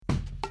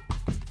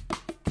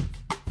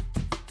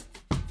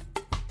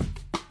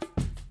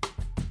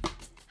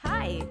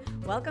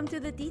Welcome to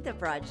the Tita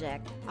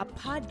Project, a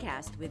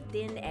podcast with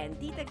Tin and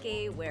Tita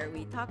K where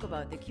we talk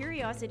about the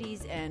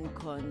curiosities and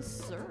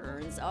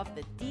concerns of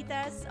the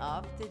titas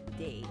of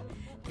today.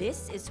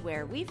 This is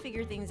where we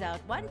figure things out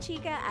one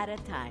chica at a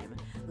time.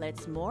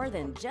 Let's more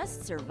than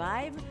just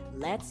survive,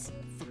 let's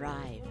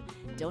thrive.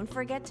 Don't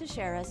forget to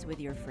share us with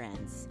your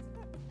friends.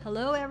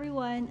 Hello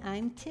everyone,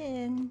 I'm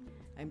Tin.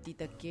 I'm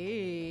Tita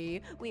K.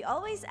 We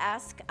always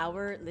ask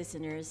our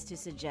listeners to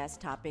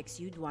suggest topics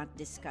you'd want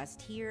discussed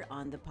here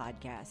on the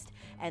podcast.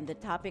 And the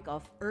topic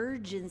of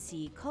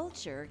urgency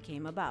culture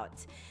came about.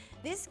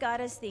 This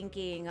got us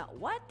thinking,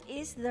 what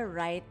is the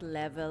right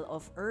level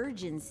of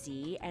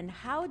urgency and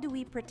how do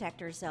we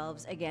protect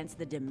ourselves against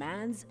the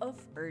demands of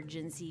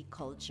urgency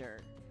culture?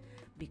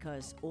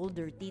 Because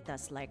older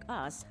titas like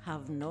us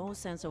have no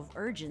sense of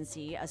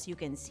urgency, as you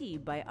can see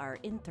by our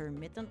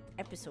intermittent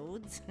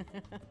episodes.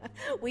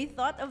 We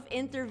thought of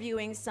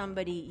interviewing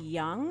somebody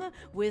young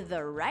with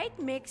the right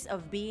mix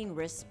of being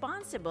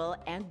responsible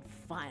and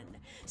fun.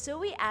 So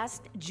we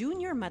asked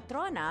Junior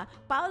Matrona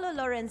Paolo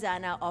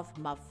Lorenzana of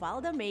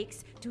Mafalda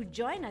Makes to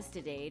join us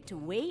today to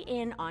weigh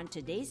in on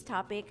today's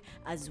topic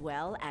as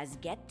well as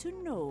get to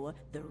know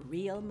the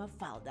real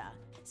Mafalda.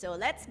 So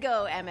let's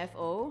go,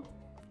 MFO.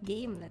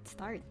 Game, let's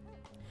start.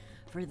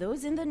 For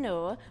those in the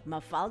know,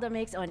 Mafalda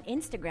Makes on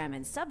Instagram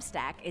and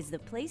Substack is the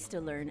place to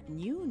learn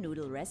new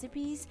noodle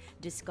recipes,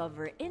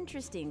 discover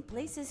interesting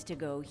places to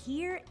go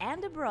here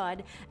and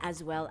abroad,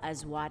 as well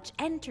as watch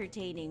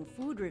entertaining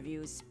food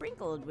reviews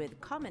sprinkled with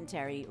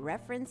commentary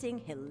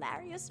referencing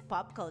hilarious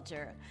pop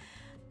culture.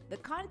 The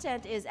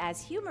content is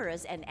as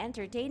humorous and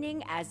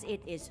entertaining as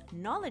it is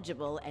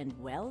knowledgeable and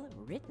well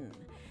written.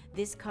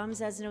 This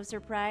comes as no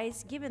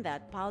surprise given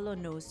that Paolo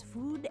knows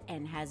food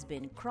and has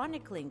been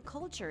chronicling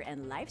culture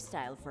and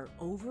lifestyle for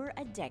over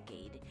a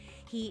decade.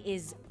 He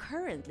is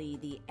currently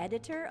the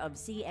editor of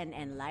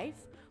CNN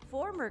Life,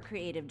 former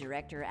creative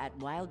director at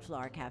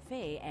Wildflower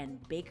Cafe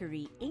and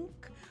Bakery Inc.,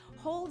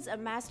 holds a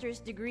master's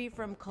degree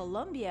from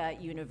Columbia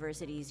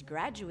University's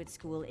Graduate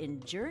School in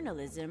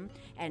Journalism,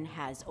 and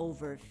has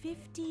over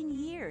 15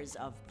 years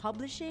of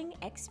publishing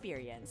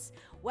experience.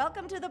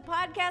 Welcome to the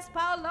podcast,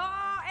 Paolo!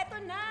 Eto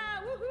na!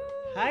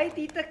 Woohoo! Hi,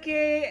 Tita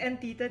K and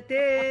Tita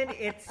Tin!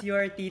 It's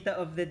your Tita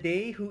of the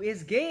Day who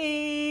is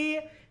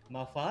gay!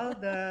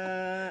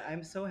 Mafalda!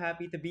 I'm so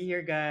happy to be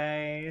here,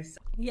 guys!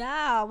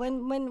 Yeah,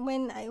 when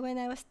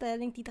I was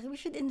telling Tita, we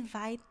should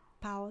invite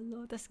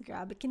Paolo. Tas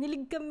grabe,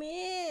 kinilig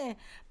kami.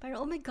 Parang,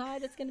 oh my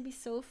God, that's gonna be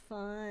so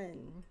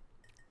fun.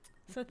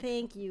 So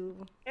thank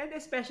you. And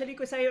especially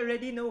because I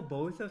already know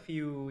both of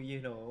you,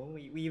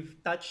 we've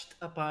touched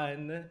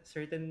upon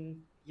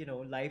certain,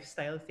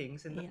 lifestyle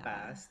things in the Yeah.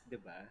 past,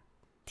 diba?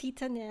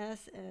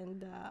 Tita-ness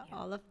and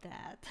all of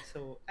that.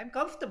 So, I'm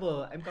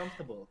comfortable.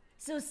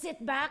 So sit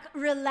back,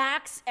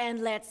 relax,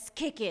 and let's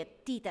kick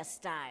it, Tita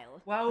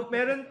style. Wow,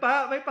 meron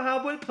pa! May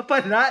pahabol pa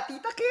pala!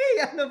 Tita K!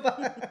 Ano ba?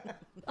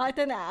 Oh,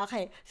 ito na.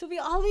 Okay. So we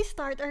always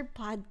start our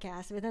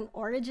podcast with an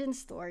origin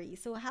story.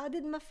 So how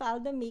did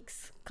Mafalda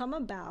Mix come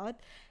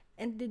about?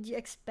 And did you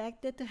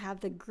expect it to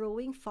have the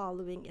growing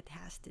following it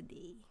has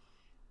today?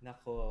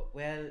 Nako,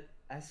 well,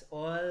 as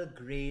all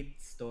great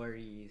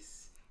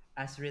stories,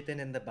 as written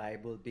in the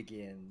Bible,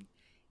 begin,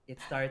 it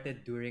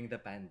started during the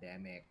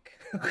pandemic.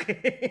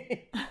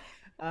 Okay?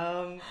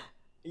 um,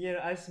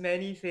 as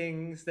many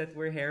things that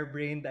were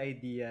harebrained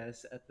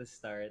ideas at the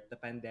start, the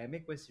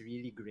pandemic was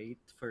really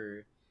great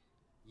for,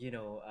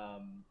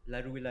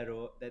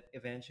 laro-laro that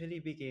eventually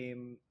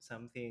became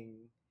something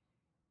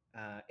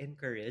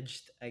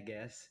encouraged, I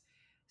guess.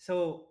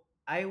 So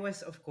I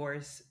was, of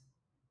course,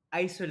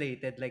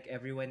 isolated like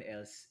everyone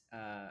else.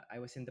 I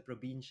was in the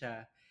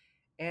probinsya,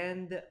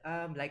 and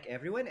like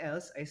everyone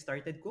else, I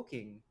started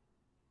cooking.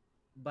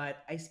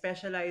 But I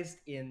specialized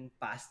in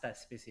pasta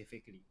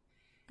specifically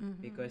Mm-hmm.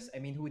 because I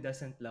mean, who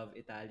doesn't love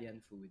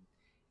Italian food?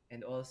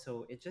 And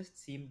also, it just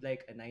seemed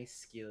like a nice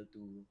skill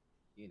to,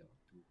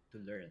 to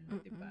learn, Mm-mm.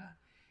 diba?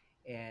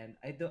 And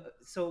I do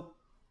so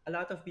a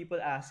lot of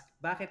people ask,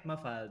 bakit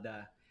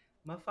Mafalda?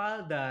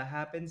 Mafalda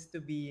happens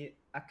to be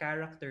a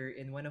character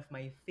in one of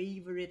my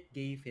favorite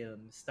gay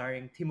films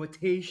starring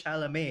Timothée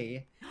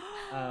Chalamet.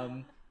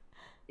 Um,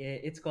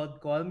 it's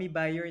called Call Me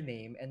by Your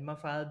Name, and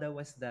Mafalda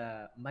was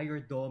the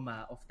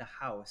mayordoma of the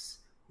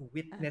house who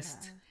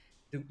witnessed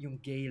Uh-huh.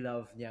 yung gay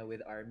love niya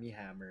with Army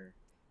Hammer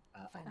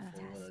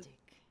unfold.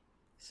 Fantastic.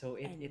 So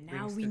it And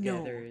now brings we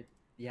know. together,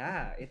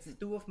 yeah, it's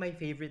two of my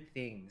favorite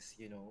things,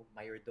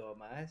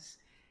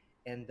 mayordomas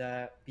and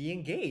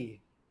being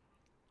gay.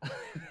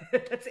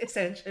 That's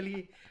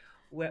essentially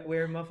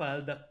where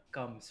Mafalda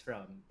comes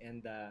from.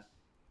 And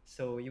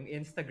so yung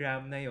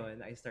Instagram na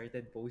yon, I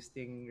started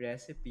posting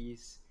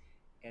recipes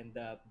and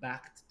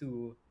backed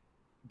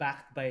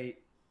by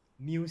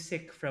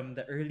music from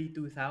the early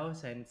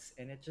 2000s,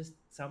 and it just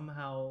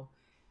somehow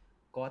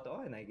caught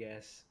on, I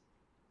guess.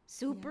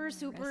 Super, Yeah,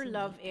 super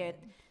love resonated.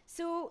 it.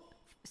 So,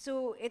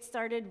 so it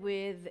started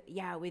with,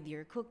 yeah, with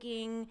your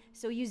cooking.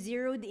 So you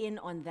zeroed in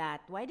on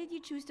that. Why did you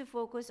choose to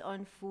focus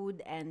on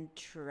food and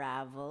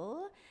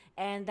travel?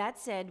 And that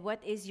said,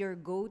 what is your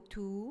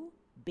go-to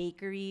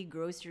bakery,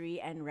 grocery,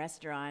 and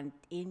restaurant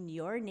in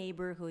your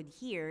neighborhood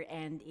here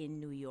and in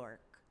New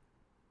York?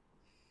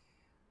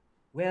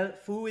 Well,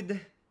 food,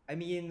 I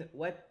mean,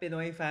 what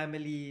Pinoy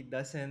family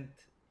doesn't,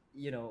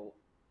 you know,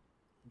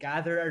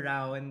 gather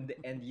around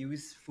and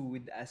use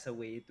food as a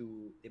way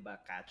to, 'di ba,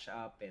 catch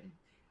up and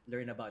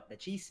learn about the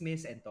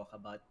chismis and talk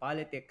about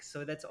politics.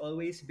 So that's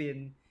always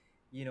been,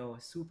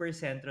 super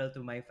central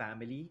to my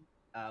family.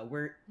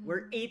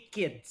 We're eight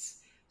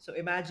kids. So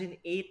imagine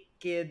eight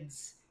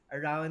kids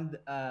around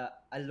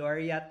a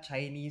laureate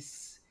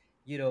Chinese,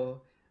 you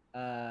know,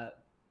 uh,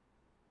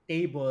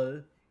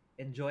 table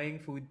enjoying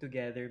food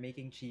together,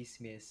 making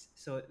chismis.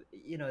 So,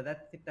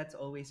 that's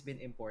always been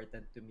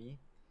important to me.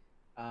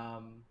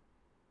 Um,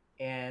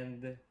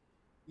 and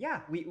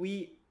yeah,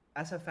 we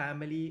as a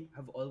family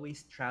have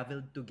always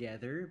traveled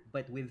together,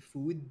 but with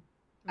food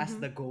as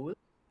Mm-hmm. the goal.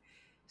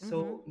 Mm-hmm.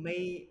 So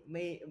may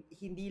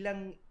hindi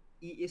lang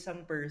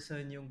iisang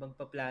person yung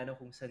magpaplano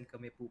kung saan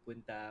kami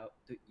pupunta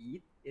to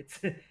eat.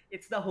 It's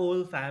it's the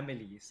whole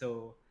family.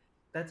 So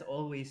that's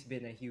always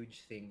been a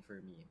huge thing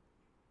for me.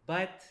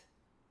 But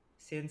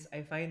since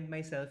I find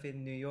myself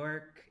in New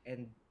York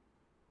and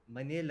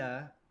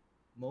Manila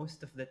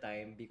most of the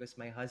time because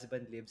my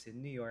husband lives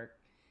in New York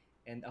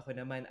and ako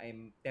naman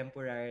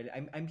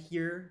I'm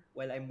here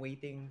while I'm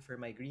waiting for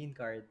my green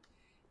card.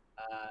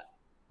 Uh,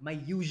 my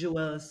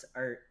usuals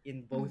are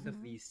in both of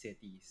Mm-hmm. these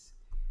cities.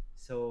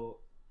 So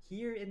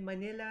here in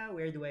Manila,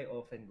 where do I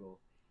often go?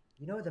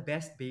 The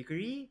best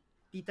bakery,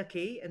 Tita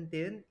K and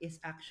Tin, is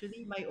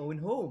actually my own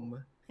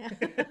home.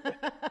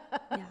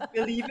 Yeah.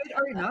 Believe it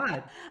or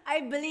not.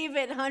 I believe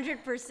it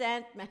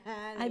 100%, man.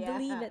 I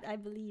believe Yeah. it. I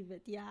believe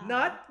it. Yeah.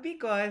 Not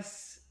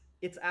because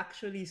it's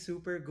actually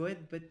super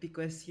good, but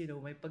because,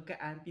 may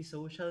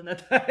pagka-antisocial na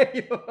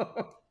tayo.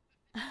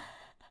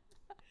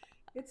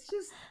 It's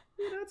just,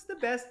 it's the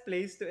best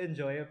place to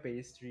enjoy a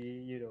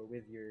pastry,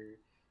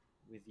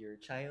 with your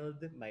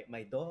child,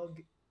 my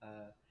dog.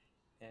 Uh,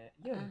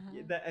 Yun.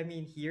 Uh-huh. That, I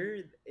mean,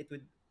 here it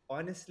would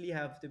honestly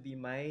have to be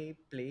my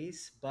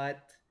place,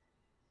 but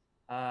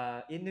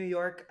in New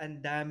York,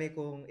 ang dami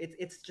kong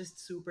it's just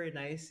super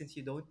nice since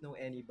you don't know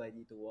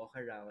anybody to walk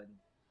around,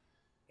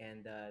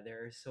 and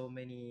there are so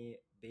many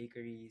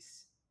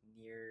bakeries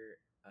near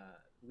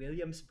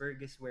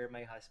Williamsburg is where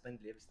my husband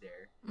lives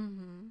there,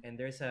 Mm-hmm. and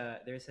there's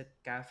a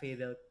cafe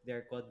that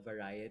they're called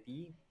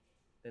Variety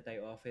that I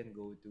often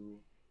go to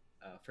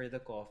for the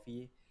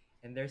coffee.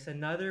 And there's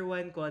another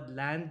one called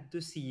Land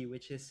to Sea,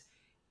 which is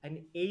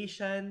an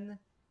Asian,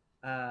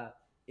 uh,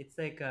 it's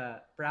like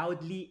a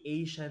proudly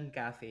Asian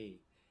cafe.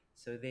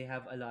 So they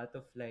have a lot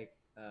of like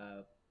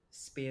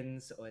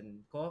spins on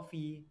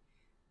coffee.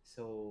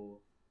 So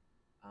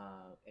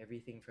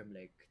everything from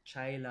like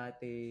chai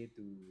latte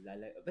to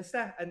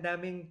basta ang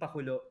daming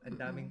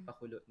Mm-mm.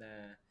 pakulo na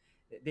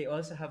they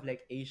also have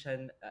like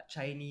Asian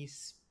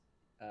Chinese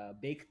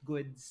baked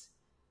goods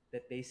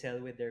that they sell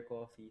with their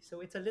coffee. So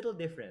it's a little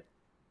different.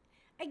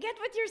 I get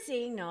what you're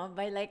saying, no?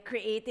 By like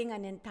creating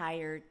an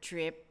entire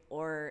trip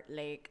or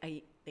like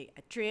a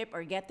trip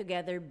or get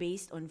together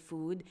based on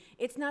food.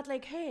 It's not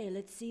like, hey,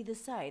 let's see the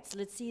sights.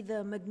 Let's see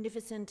the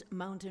magnificent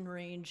mountain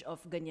range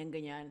of ganyan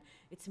ganyan.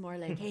 It's more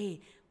like,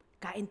 hey,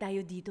 kain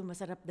tayo dito,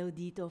 masarap daw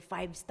dito,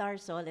 5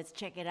 stars, so let's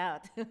check it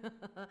out.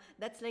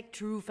 That's like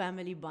true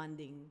family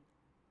bonding.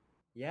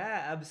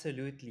 Yeah,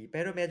 absolutely.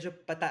 Pero medyo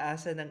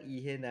pataasan ng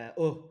ihe na,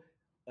 oh,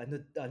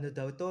 ano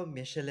daw to,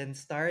 Michelin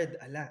starred.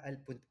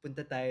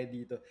 Punta tayo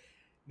dito.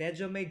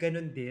 Medyo may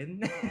ganun din.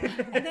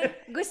 And then,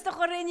 gusto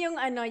ko rin yung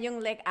ano,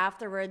 yung like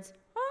afterwards,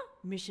 huh?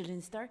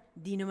 Michelin star?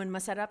 Di naman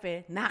masarap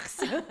eh.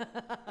 Naks.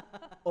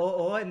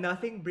 Oo,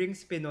 nothing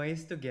brings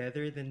Pinoys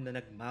together than na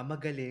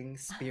nagmamagaling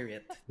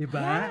spirit. 'Di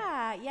ba?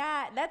 Yeah,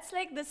 yeah. That's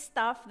like the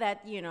stuff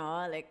that,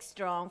 like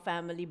strong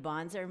family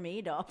bonds are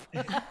made of.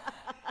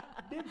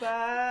 'Di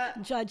ba?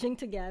 Judging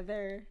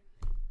together.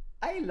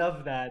 I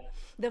love that.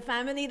 The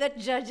family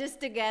that judges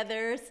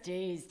together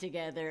stays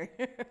together.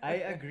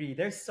 I agree.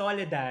 There's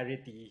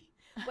solidarity.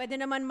 Pwede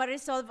naman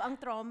ma-resolve ang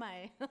trauma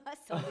eh.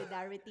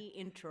 Solidarity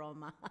in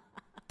trauma.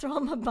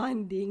 Trauma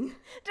bonding.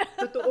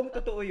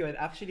 Totoo yun.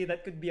 Actually,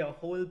 that could be a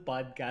whole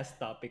podcast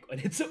topic on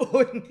its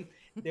own.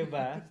 'Di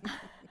ba?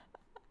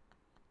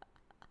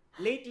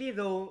 Lately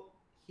though,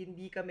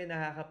 hindi kami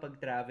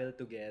nakakapag-travel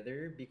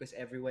together because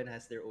everyone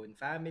has their own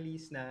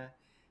families na.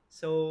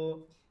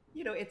 So,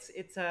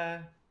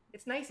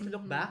 it's nice to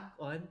look Mm-hmm. back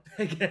on,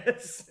 I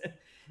guess,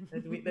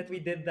 that we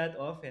did that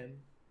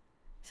often.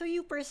 So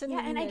you Yeah,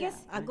 personally and I na lang.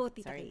 guess, Go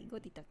Tita sorry. K. Go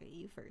Tita K.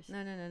 You first.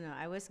 No, no, no, no.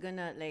 I was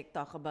gonna like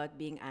talk about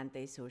being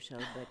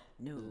antisocial, but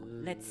no.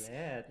 Let's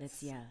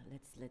Let's. yeah,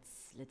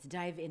 let's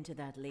dive into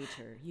that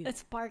later.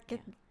 Let's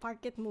Yeah.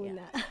 park it Yeah.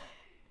 muna.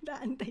 The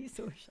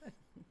anti-social.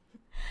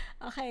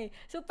 Okay.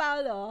 So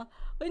Paolo,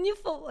 when you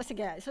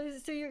sige, so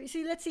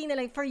let's say na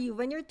like for you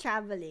when you're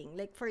traveling,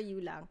 like for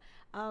you lang.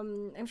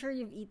 I'm sure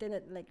you've eaten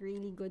at like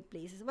really good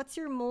places. What's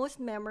your most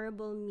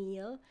memorable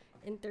meal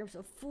in terms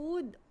of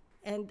food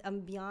and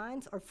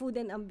ambiance, or food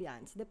and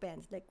ambiance?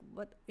 Depends. Like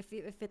what if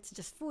it's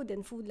just food,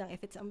 then food lang.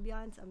 If it's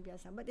ambiance,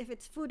 ambiance lang. But if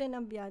it's food and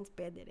ambiance,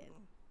 pwede rin.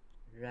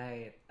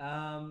 Right.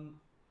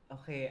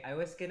 Okay, I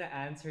was gonna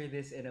answer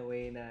this in a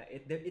way na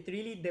it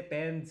really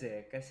depends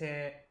eh.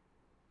 Kasi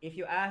if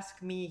you ask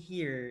me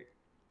here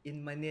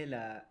in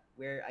Manila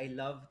where I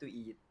love to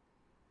eat,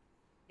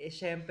 eh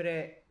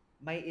syempre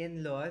my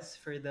in-laws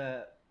for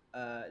the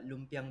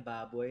lumpiang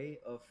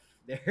baboy of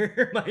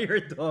their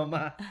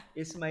mayordoma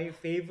is my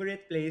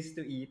favorite place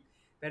to eat.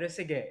 Pero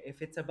sige,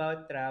 if it's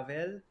about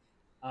travel,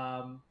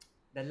 um,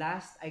 the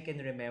last I can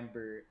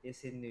remember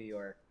is in New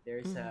York.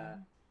 There's a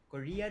Mm-hmm.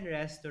 Korean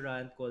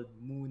restaurant called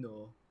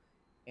Muno,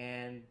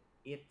 and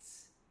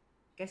it's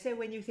kasi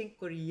when you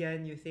think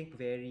Korean, you think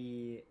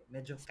very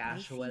medyo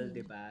casual,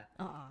 'di Spicy. ba?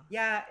 Uh-uh.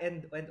 Yeah,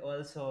 and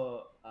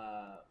also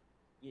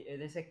it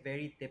is like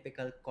very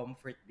typical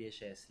comfort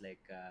dishes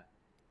like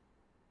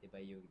 'di ba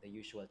yung the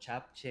usual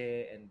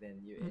chapche and then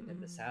the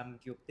Mm-mm.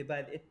 samgyup, 'di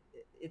ba?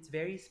 It's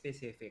very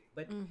specific,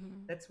 but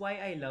Mm-hmm. that's why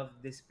I love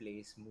this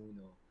place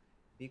Muno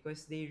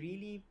because they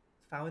really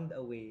found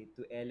a way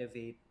to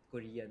elevate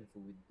Korean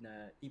food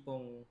na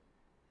tipong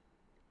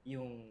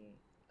yung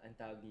ang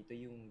tawag dito,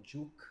 yung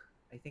juke.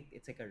 I think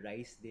it's like a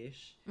rice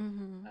dish.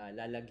 Mm-hmm.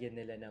 Lalagyan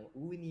nila ng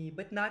uni,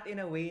 but not in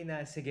a way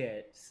na,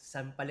 sige,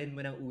 sampalin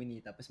mo ng uni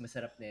tapos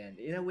masarap na yan.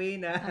 In a way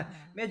na Uh-uh.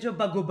 medyo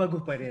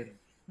bago-bago pa rin.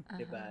 Uh-huh.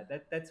 'Diba?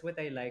 That's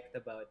what I liked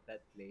about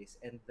that place.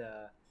 And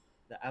the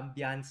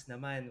ambiance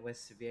naman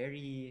was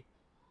very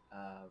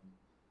um,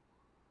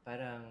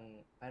 para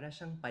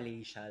siyang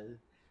palatial.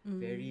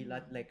 Very Mm.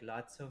 lot like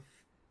lots of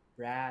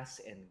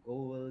brass and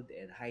gold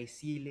and high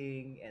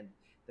ceiling and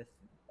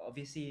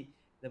obviously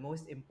the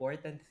most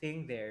important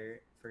thing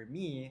there for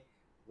me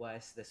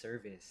was the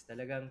service.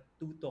 Talagang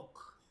tutok.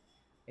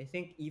 I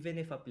think even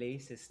if a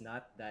place is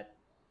not that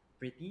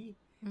pretty,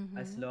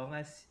 as Mm-hmm. long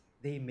as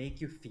they make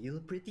you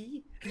feel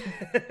pretty,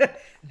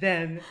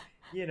 then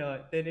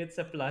then it's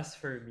a plus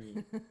for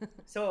me.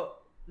 So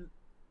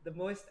the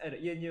most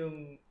yun yung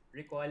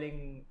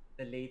recalling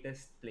the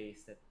latest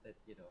place that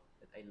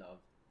I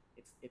loved.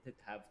 It would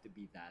have to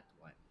be that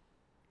one.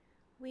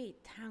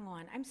 Wait, hang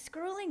on. I'm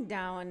scrolling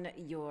down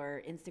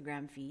your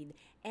Instagram feed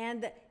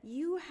and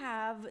you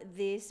have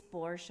this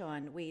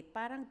portion. Wait,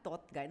 parang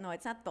Totga. No,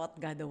 it's not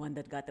Totga, the one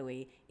that got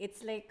away.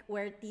 It's like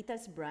where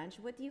Tita's brunch.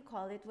 What do you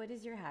call it? What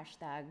is your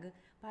hashtag?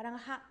 Parang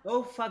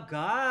Oh,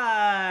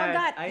 forgot.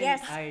 forgot.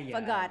 Yes, I yeah.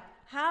 forgot.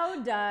 How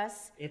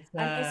does It's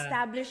an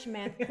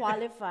establishment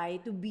qualify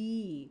to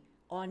be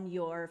on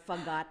your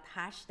forgot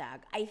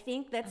hashtag? I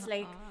think that's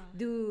like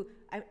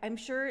Uh-uh. I'm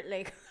sure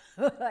like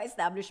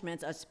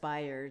establishments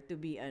aspire to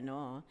be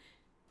ano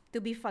to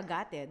be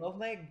forgotten. Oh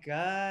my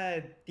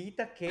God,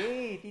 Tita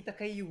K, Tita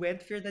K, you went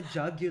for the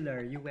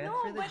jugular. You No, went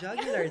for the but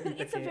jugular, Tita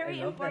it's a K. I very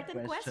love that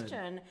important question.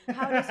 question.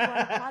 How does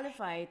one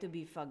qualify to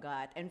be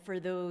forgot? And for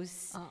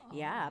those,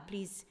 yeah, Uh-uh.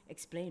 please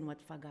explain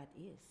what forgot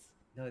is.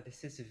 No,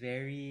 this is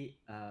very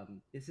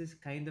this is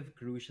kind of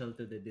crucial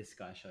to the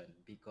discussion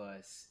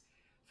because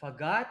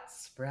Fagat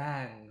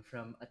sprang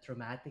from a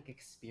traumatic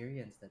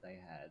experience that I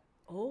had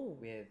Oh.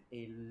 with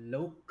a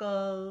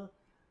local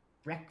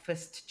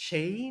breakfast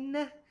chain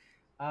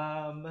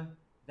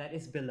that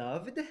is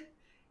beloved.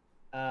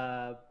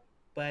 Uh,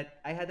 but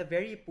I had a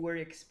very poor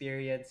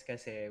experience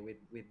kasi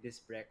with this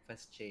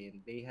breakfast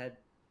chain. They had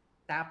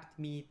tapped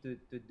me to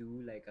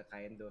do like a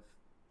kind of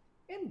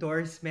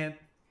endorsement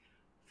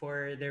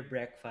for their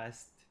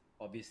breakfast,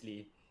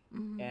 obviously.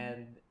 Mm-hmm.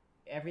 And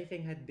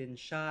everything had been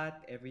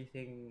shot,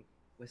 everything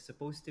was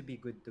supposed to be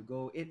good to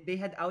go. They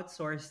had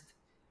outsourced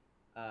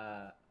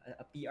a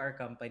PR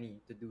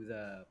company to do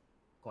the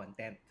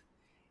content.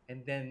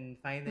 And then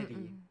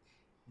finally, Mm-mm.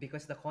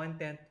 because the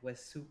content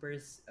was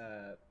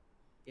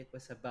it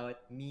was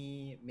about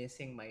me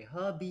missing my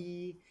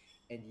hobby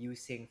and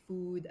using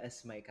food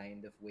as my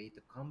kind of way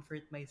to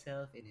comfort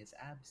myself in his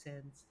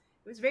absence.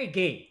 It was very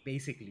gay,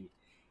 basically.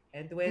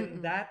 And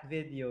when Mm-mm. that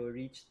video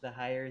reached the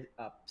higher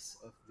ups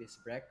of this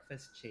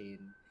breakfast chain,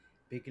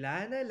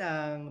 bigla na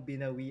lang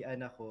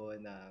binawian ako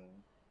ng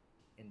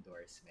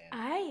endorsement.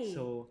 Ay,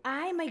 So,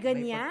 ay, may may pagka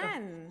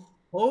ganyan.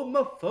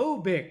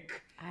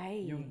 homophobic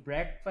yung Ay.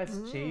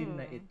 breakfast chain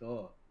na Mm.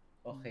 ito.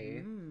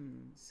 Okay?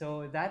 Mm.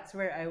 So that's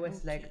where I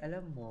was like, Okay.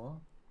 alam mo,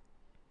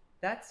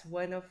 that's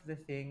one of the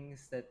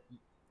things that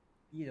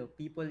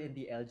people in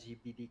the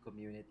LGBT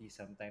community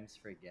sometimes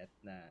forget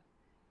na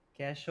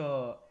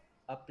kesyo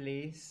a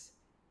place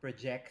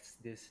projects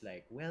this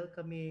like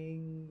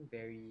welcoming,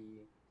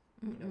 very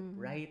Mm-mm.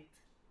 bright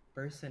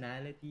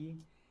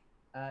personality.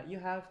 You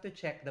have to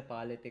check the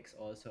politics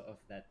also of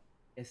that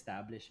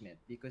establishment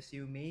because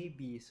you may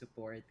be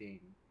supporting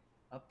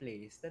a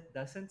place that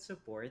doesn't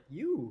support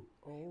you.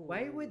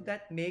 Why would Oh.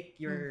 that make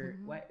your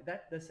Mm-hmm. why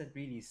that doesn't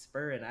really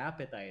spur an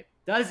appetite,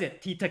 does it,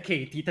 Tita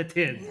K, Tita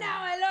Tin? Yeah. Now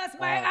I lost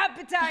my Uh,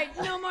 appetite.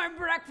 No more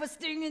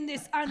breakfasting in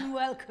this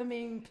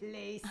unwelcoming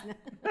place.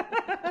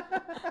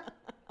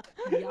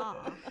 Yeah.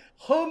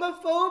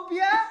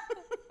 Homophobia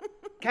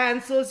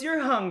cancels your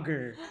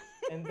hunger,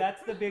 and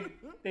that's the big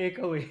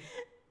takeaway.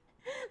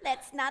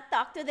 Let's not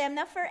talk to them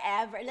na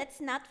forever. Let's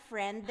not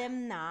friend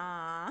them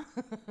na.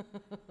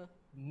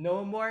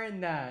 No more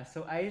na.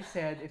 So I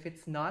said if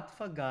it's not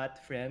fagot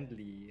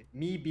friendly,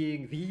 me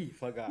being the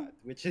fagot,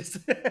 which is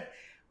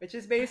which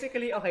is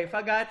basically okay,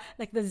 fagot.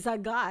 Like the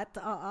zagat.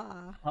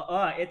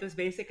 It was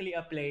basically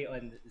a play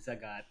on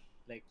zagat,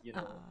 like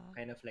Uh-uh.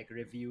 kind of like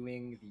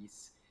reviewing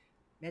these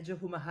medyo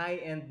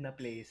high-end na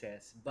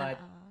places, but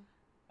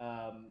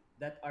Uh-uh.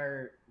 that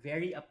are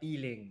very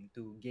appealing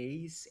to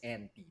gays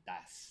and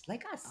titas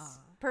like us.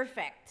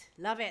 Perfect.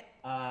 Love it.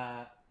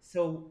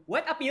 So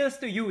what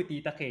appeals to you,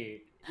 Tita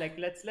K? Like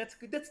let's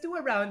do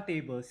a round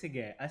table.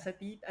 Sige, as a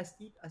as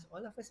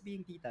all of us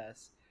being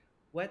titas,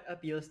 what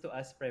appeals to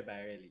us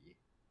primarily?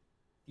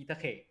 Tita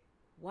K.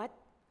 What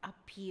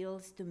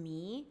appeals to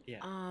me? Yeah.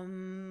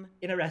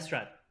 In a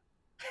restaurant.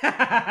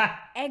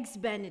 Eggs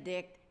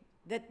Benedict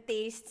that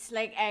tastes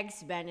like eggs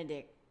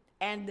Benedict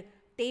and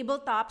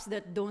tabletops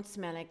that don't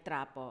smell like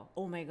trapo.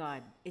 Oh my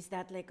god, is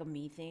that like a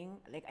me thing?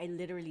 Like I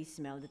literally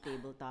smell the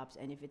tabletops,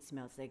 and if it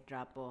smells like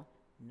trapo,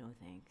 no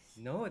thanks.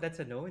 No, that's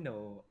a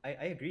no-no.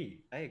 I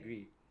agree. I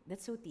agree.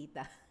 That's so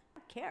tita. I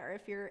don't care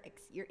if your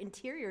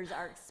interiors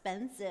are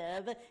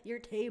expensive. Your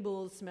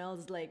table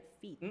smells like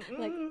feet.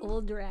 Like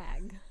old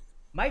rag.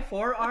 My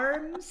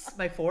forearms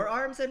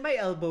and my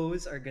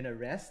elbows are gonna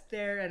rest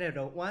there, and I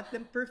don't want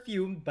them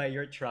perfumed by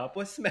your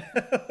trapo smell.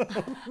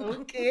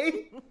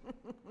 Okay?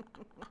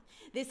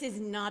 This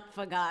is not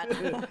forgot.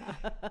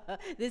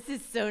 This is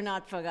so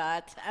not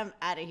forgot. I'm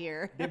out of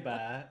here. 'Di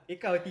ba?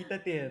 Ikaw,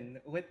 Tita Tin,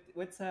 what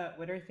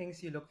are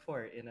things you look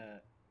for in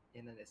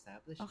an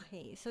establishment?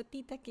 Okay, so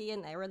Tita K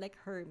and I were like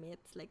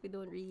hermits. Like we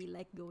don't really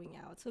like going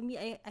out. So me,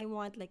 I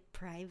want like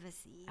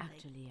privacy. Like,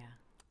 Actually, yeah.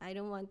 I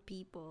don't want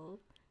people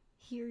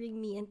hearing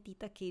me and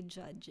Tita K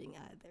judging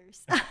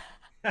others.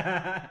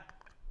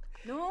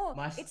 No,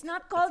 Must. it's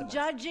not That's a called must.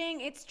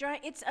 judging.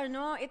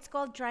 It's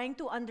called trying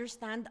to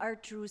understand our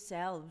true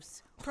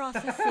selves.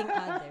 Processing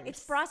others.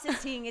 It's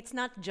processing, it's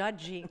not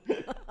judging.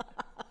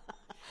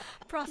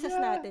 Process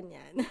Yeah. natin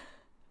yan.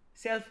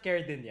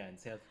 Self-care din yan.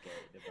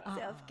 Self-care, di ba?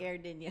 Self-care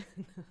din yan.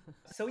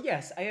 So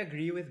yes, I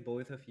agree with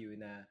both of you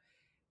na,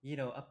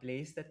 a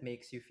place that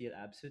makes you feel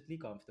absolutely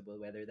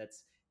comfortable, whether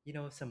that's,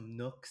 some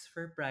nooks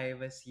for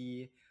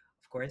privacy.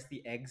 Of course,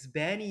 the eggs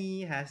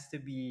Benny has to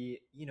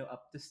be,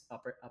 up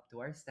to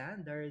our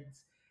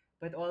standards,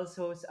 but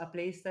also a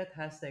place that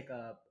has like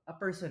a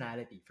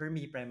personality. For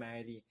me,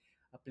 primarily,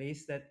 a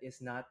place that is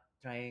not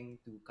trying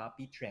to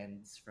copy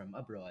trends from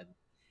abroad,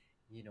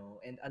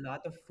 and a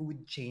lot of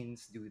food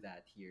chains do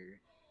that here.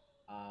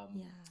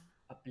 um, Yeah.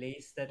 a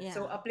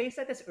Yeah. place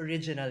that is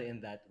original in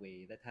that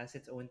way, that has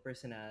its own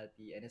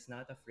personality and is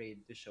not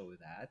afraid to show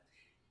that.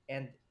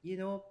 And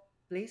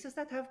places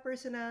that have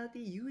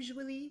personality,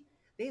 usually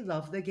they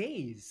love the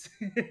gays.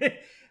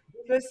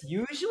 Because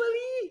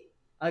usually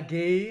a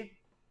gay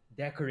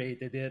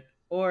decorated it,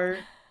 or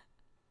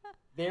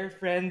they're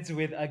friends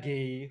with a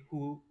gay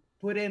who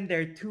put in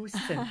their two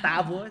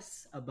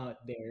centavos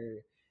about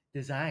their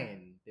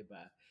design,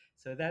 diba?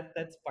 So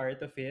that's part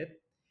of it.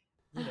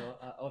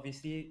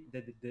 Obviously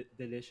the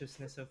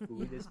deliciousness of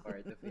food is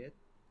part of it.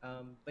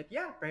 But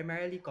yeah,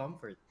 primarily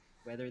comfort,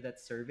 whether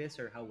that's service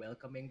or how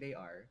welcoming they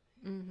are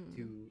Mm-hmm.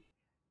 to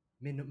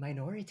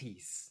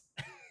minorities.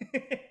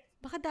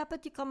 Baka dapat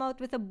you come out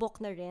with a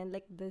book na rin,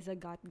 like the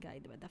Zagat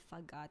Guide, diba? The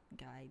Fagat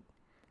Guide.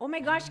 Oh my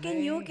Oh gosh, my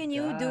can you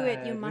do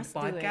it? You God. With must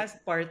do it.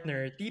 podcast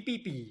partner,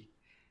 TPP.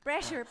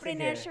 Pressure, Sige.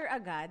 pressure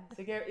agad.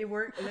 Sige,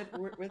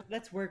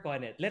 let's work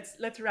on it.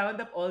 Let's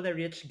round up all the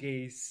rich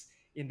gays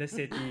in the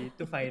city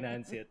to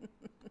finance it.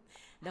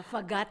 The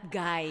Fagat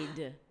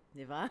Guide.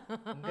 Di ba?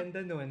 Ang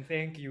ganda nun.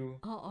 Thank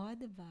you. Oo,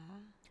 diba?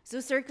 So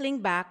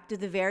circling back to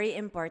the very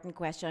important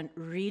question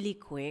really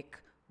quick,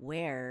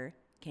 where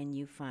can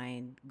you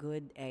find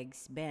good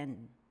eggs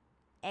Ben?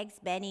 Eggs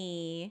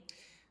Benny.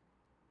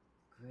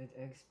 Good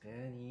eggs,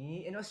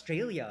 Penny. In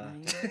Australia.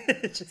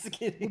 Just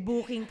kidding.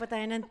 Booking pa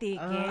tayo ng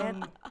ticket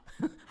Um,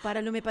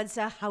 para lumipad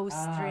sa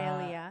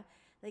Australia.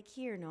 Like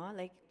here, no?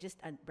 Like just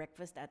at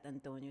breakfast at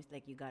Antonio's,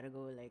 like you gotta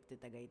go like to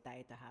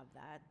Tagaytay to have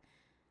that.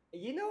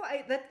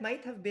 that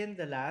might have been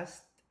the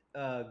last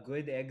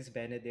good eggs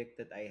Benedict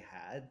that I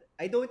had.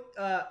 I don't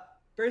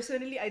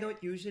personally I don't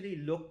usually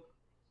look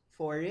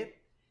for it,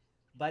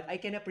 but I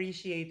can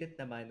appreciate it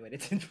naman when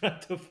it's in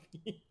front of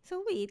me.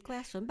 So wait,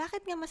 question.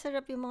 Bakit nga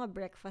masarap yung mga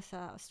breakfast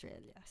sa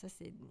Australia, sa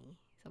Sydney,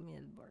 sa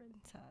Melbourne,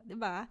 di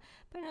ba?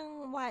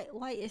 Parang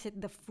why is it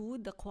the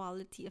food, the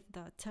quality of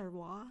the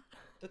terroir?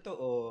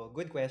 Totoo.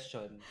 Good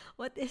question.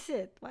 What is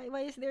it?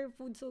 Why is their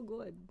food so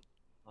good?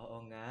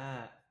 Oo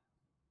nga.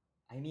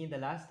 I mean,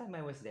 the last time I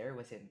was there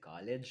was in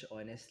college,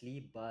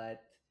 honestly, but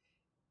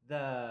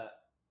the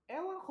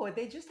ewan ko,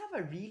 they just have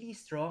a really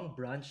strong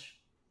brunch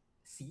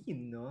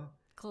scene, no?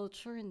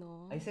 Culture,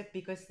 no? I said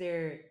because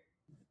they're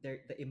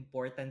the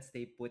importance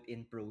they put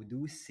in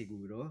produce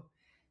siguro.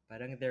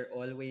 Parang they're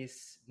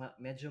always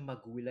medyo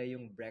magulay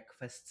yung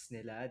breakfasts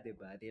nila, 'di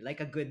ba? They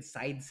like a good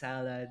side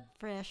salad.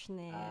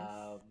 Freshness.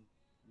 Um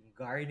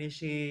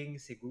garnishing,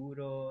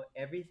 siguro,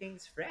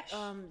 everything's fresh.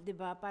 'Di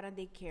ba, parang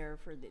they care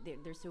for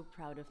they're so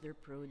proud of their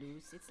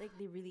produce. It's like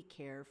they really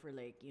care for,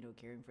 like,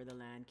 caring for the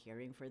land,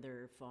 caring for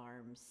their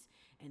farms.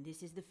 And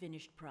this is the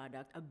finished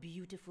product, a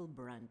beautiful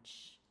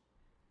brunch.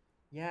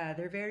 Yeah,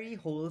 they're very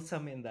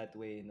wholesome in that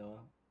way,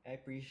 no? I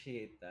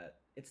appreciate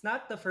that. It's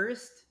not the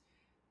first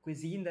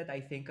cuisine that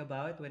I think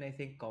about when I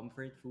think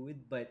comfort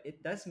food, but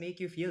it does make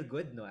you feel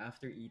good, no,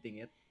 after eating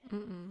it.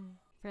 Mm-mm.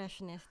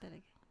 Freshness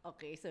talaga.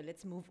 Okay, so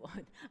let's move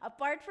on.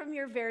 Apart from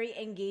your very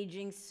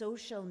engaging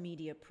social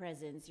media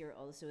presence, you're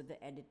also the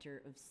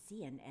editor of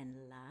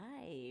CNN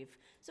Live.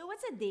 So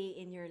what's a day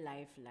in your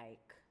life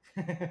like?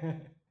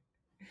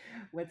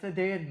 What's a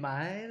day in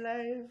my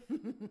life?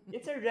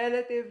 It's a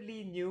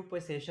relatively new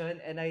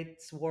position, and I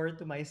swore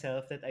to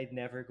myself that I'd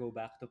never go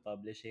back to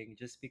publishing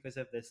just because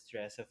of the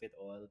stress of it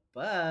all.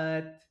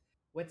 But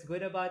what's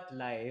good about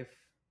life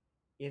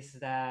is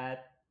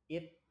that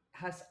it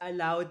has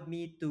allowed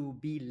me to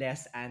be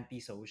less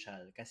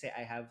antisocial kasi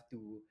I have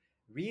to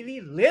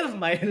really live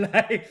my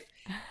life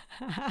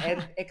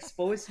and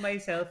expose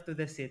myself to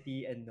the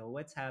city and know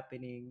what's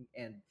happening,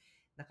 and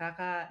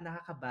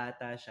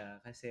nakakabata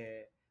siya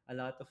kasi a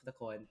lot of the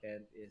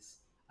content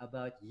is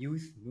about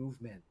youth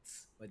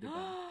movements, o 'di ba?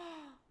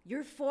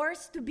 You're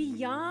forced to be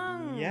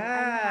young. I'm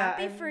Yeah,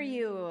 happy for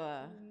you.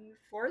 I'm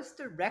forced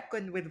to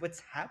reckon with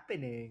what's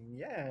happening.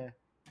 Yeah.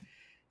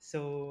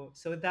 So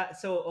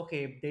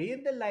okay, day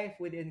in the life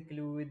would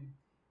include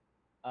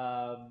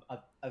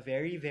a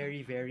very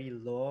very very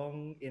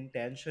long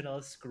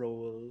intentional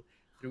scroll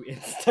through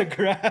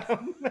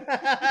Instagram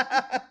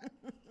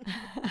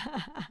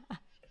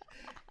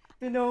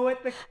to know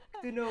what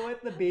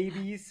the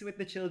babies with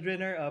the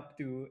children are up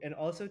to, and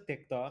also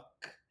TikTok.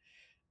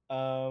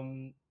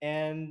 And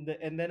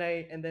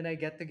then I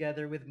get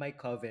together with my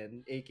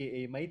coven,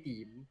 aka my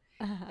team,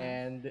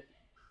 and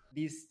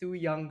these two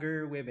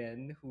younger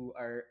women who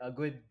are a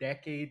good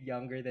decade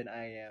younger than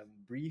I am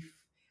brief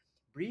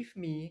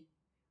me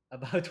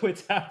about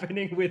what's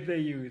happening with the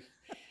youth.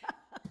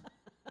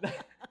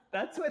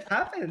 That's what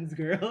happens,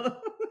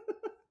 girl.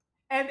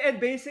 And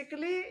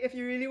basically, if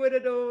you really want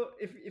to know,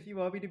 if you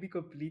want me to be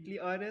completely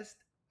honest,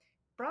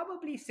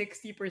 probably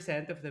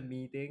 60% of the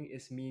meeting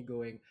is me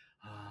going,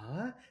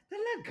 "Huh?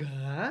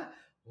 Talaga?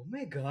 Oh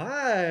my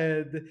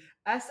God."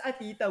 As a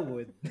tita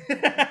would.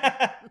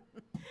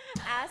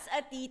 As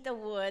a tita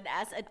would,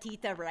 as a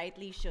tita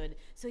rightly should.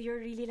 So you're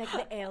really like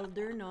the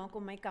elder, no?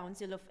 Kung may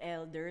council of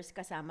elders,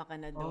 kasama ka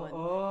na doon. The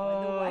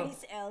Oo.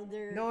 wise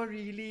elder No,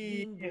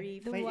 really. being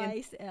briefed. The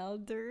wise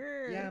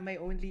elder. Yeah, my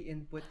only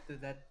input to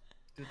that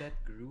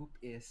group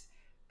is,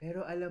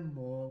 pero alam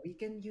mo, we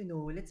can,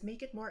 let's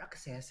make it more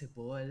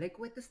accessible. Like,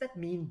 what does that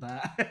mean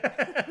ba?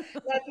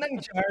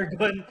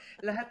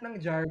 Lahat ng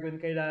jargon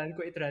kailangan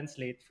ko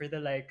i-translate for the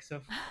likes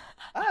of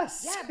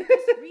us. Yeah,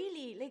 because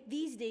really, like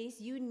these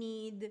days, you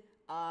need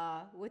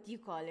what do you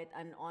call it,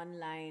 an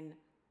online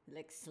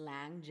like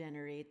slang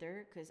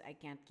generator, because I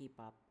can't keep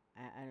up.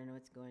 I don't know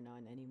what's going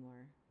on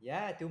anymore.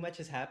 Yeah, too much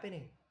is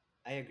happening.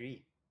 I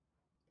agree.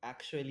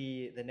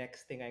 Actually, the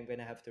next thing I'm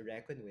gonna have to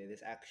reckon with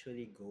is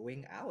actually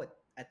going out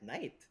at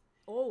night,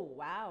 Oh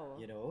wow.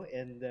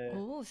 and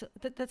Oh, so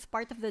that's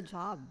part of the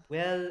job.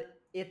 well,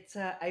 it's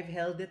I've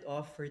held it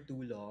off for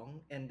too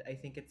long, and I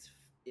think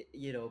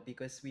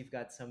because we've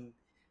got some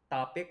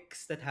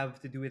topics that have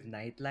to do with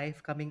nightlife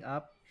coming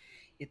up.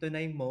 Ito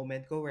na yung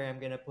moment ko where I'm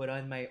gonna put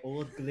on my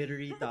old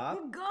glittery top,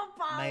 Go,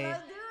 Paolo, my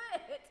do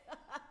it.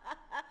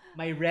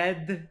 my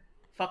red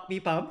fuck me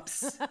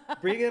pumps,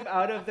 bring them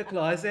out of the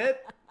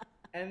closet,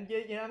 and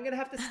I'm gonna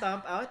have to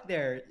stomp out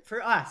there for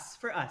us,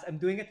 for us. I'm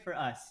doing it for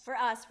us. For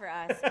us, for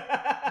us.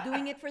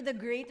 Doing it for the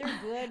greater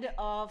good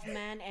of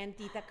man and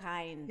tita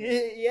kind.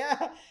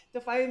 Yeah, to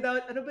find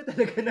out ano ba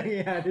talaga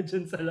nangyayari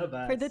dyan sa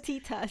For the labas.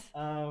 titas.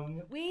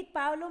 Wait,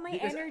 Paolo, may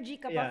Because energy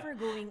ka pa yeah. for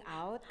going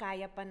out?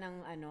 Kaya pa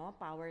ng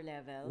power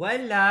level?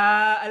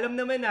 Wala. Alam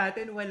naman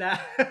natin, wala.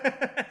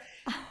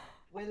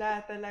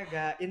 Wala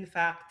talaga. In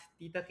fact,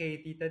 Tita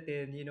K, Tita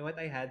Tin, you know what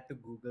I had to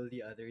Google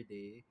the other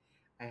day?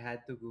 I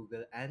had to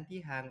Google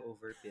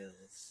anti-hangover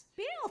pills.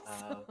 Pills!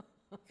 Uh,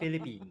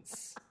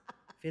 Philippines.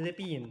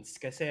 Philippines.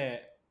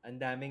 Kasi ang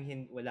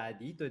daming wala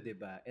dito, di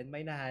ba? And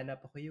may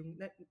nahanap ako yung,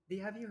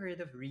 have you heard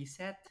of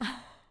Reset?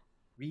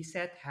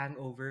 Reset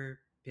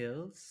hangover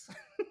pills?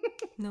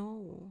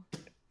 No.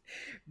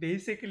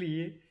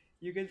 Basically,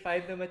 you can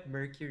find them at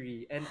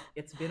Mercury, and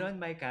it's been on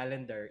my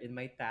calendar in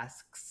my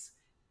tasks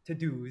to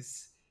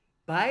do's.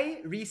 Buy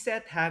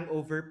reset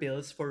hangover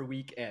pills for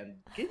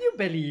weekend. Can you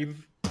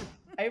believe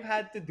I've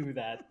had to do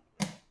that?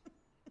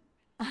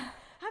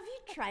 Have you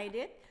tried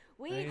it?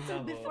 Wait, Ay,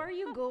 so nako. before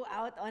you go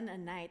out on a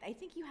night, I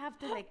think you have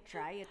to like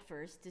try it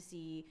first to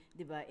see,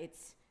 diba,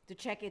 to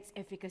check its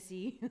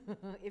efficacy,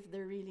 if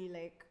they're really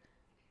like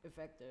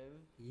effective.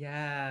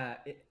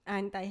 Yeah,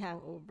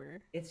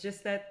 Anti-hangover. it's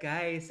just that,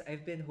 guys,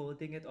 I've been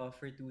holding it off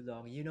for too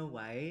long. You know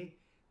why?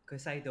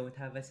 Because I don't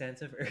have a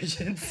sense of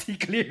urgency,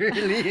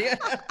 clearly.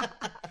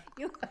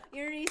 Yung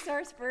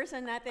resource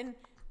person natin,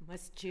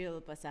 mas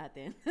chill pa sa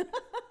atin.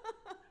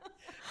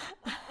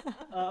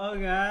 Oo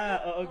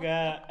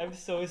nga. I'm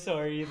so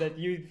sorry that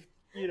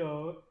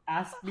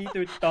asked me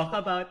to talk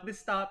about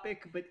this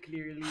topic, but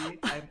clearly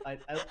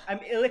I'm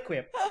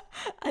ill-equipped.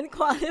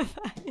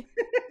 Unqualified.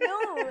 No,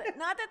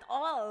 not at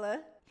all.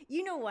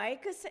 You know why?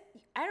 Because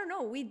I don't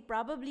know, we'd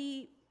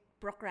probably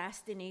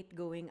procrastinate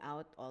going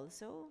out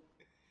also.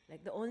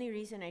 Like the only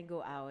reason I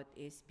go out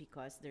is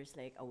because there's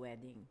like a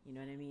wedding. You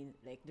know what I mean?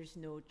 Like there's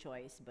no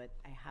choice, but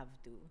I have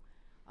to.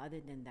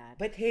 Other than that,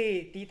 But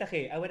hey, Tita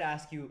K, I would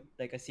ask you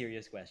like a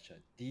serious question.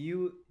 Do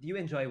you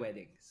enjoy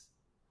weddings?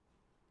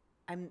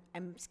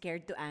 I'm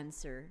scared to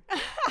answer.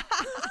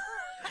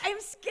 I'm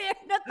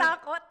scared,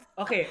 natakot.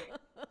 Okay,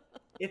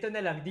 ito na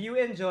lang. Do you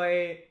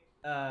enjoy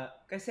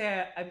kasi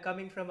I'm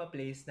coming from a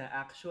place na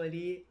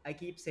actually I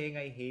keep saying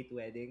I hate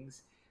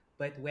weddings,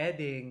 but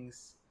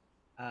weddings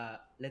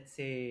let's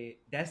say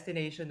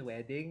destination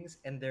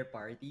weddings and their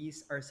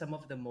parties are some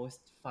of the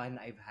most fun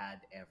I've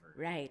had ever.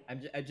 Right.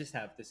 I just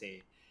have to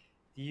say.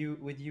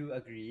 Would you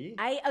agree?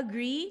 I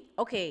agree.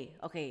 Okay,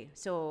 okay.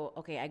 So,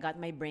 okay, I got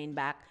my brain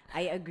back.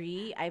 I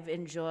agree. I've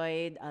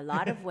enjoyed a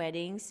lot of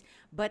weddings,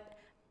 but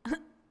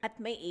at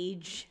my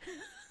age,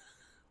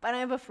 but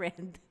I have a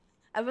friend.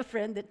 I have a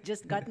friend that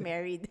just got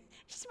married.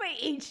 She's my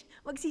age.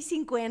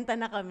 Magsi-50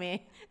 na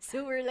kami.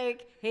 So we're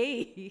like,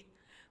 hey,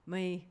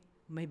 may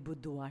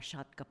boudoir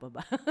shot ka pa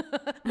ba?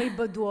 May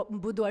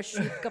boudoir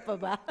shoot ka pa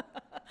ba?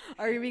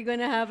 Are we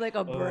gonna have like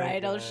a Oh my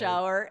bridal god.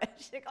 shower?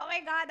 She's like, oh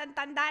my God, ang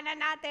tanda na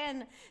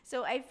natin.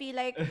 So I feel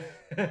like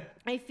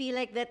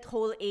that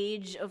whole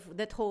age of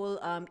that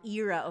whole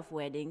era of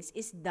weddings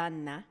is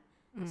done na.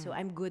 So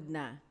I'm good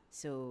na.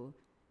 So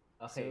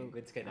Okay,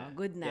 goods ka na.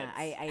 good na.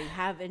 Gets. I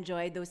have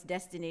enjoyed those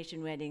destination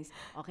weddings.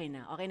 Okay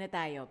na. Okay na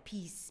tayo.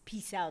 Peace.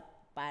 Peace out,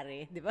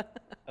 pare. Di ba?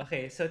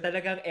 Okay, so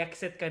talagang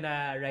exit ka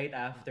na right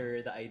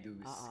after the I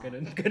do's. Oo.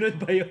 Ganun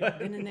ba yun?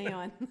 Ganun na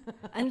yon.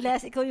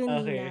 Unless ikaw yung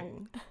Okay.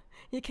 ninang.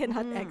 You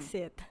cannot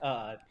exit.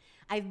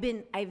 I've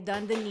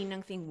done the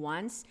ninang thing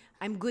once.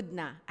 I'm good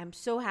na. I'm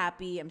so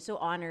happy. I'm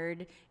so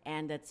honored.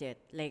 And that's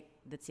it. Like,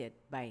 that's it.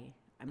 Bye.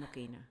 I'm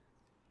okay na.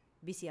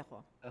 Busy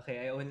ako.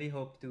 Okay, I only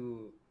hope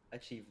to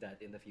achieve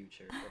that in the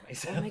future for Oh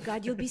myself. my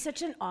God, you'll be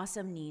such an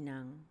awesome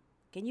ninang.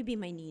 Can you be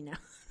my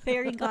ninang?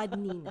 Fairy god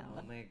Nina.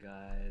 Oh my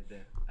god.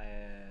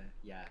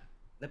 Yeah.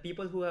 The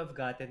people who have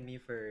gotten me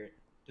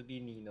to be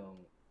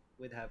ninong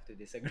would have to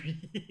disagree.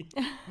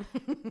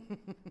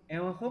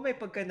 Ewan ko, may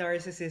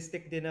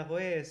pagka-narcissistic din ako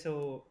eh.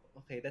 So,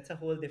 okay, that's a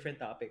whole different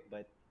topic,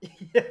 but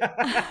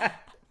yeah.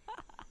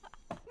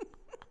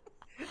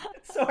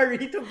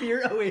 Sorry to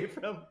veer away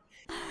from.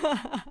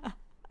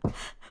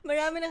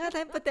 Marami na nga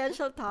tayong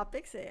potential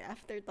topics eh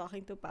after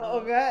talking to Oo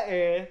Paolo. nga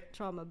eh.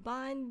 Trauma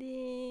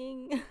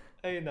bonding.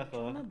 Ay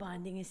nako. Trauma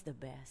bonding is the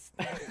best.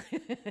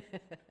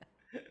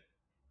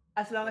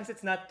 As long as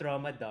it's not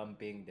trauma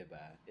dumping, di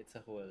ba? It's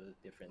a whole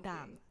different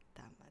Tama, thing.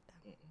 tama.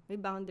 May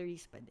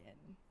boundaries pa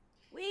din.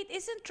 Wait,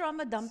 isn't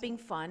trauma dumping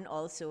fun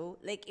also?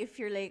 Like if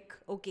you're like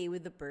okay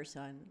with the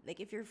person, like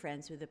if you're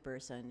friends with the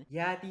person.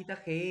 Yeah, Tita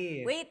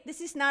K. Wait,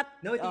 this is not.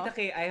 No, oh, Tita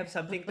K, I have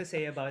something to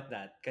say about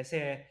that.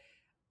 Kasi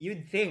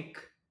you'd think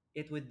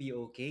it would be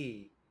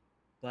okay.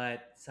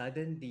 But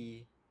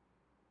suddenly,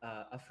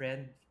 a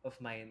friend of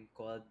mine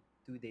called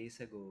 2 days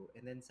ago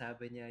and then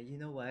sabi niya, you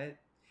know what?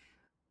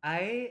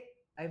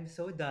 I'm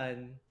so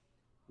done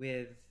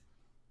with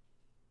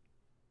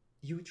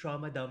you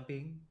trauma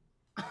dumping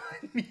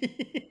on me.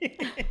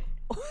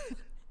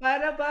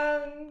 Para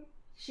bang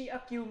she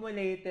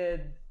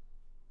accumulated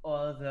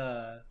all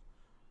the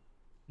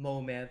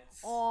moments.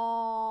 It's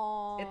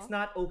Oh.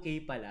 not okay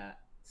pala.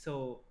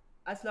 So,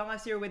 as long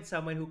as you're with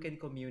someone who can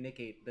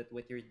communicate that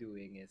what you're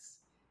doing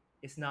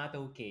is not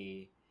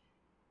okay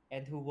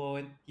and who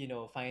won't,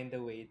 find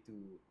a way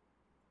to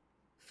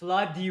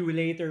flood you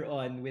later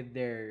on with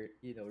their,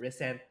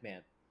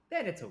 resentment,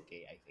 then it's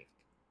okay, I think.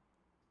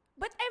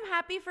 But I'm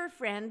happy for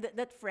friend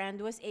that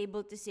friend was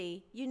able to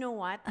say, you know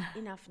what?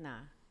 Enough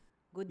na.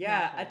 Good na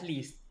Yeah, ako. at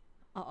least.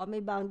 Oo,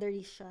 may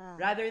boundaries siya.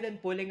 Rather than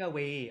pulling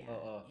away.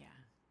 Oo. Yeah.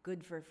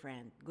 Good for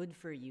friend. Good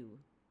for you.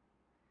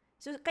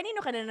 So,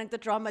 kanino ka na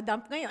nagto-trauma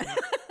dump ngayon?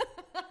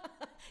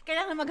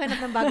 Kailangan maghanap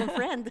ng bagong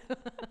friend.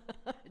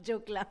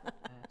 Joke lang.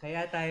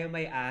 Kaya tayo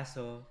may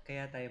aso.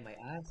 Kaya tayo may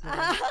aso.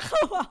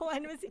 Kawawa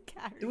naman si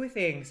Carrie. Two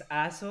things.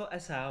 Aso,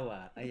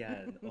 asawa.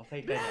 Ayan.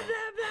 Okay ka Blah, na.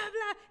 blah, blah,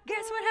 blah.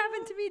 Guess what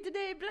happened to me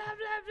today? Blah,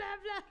 blah, blah,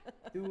 blah.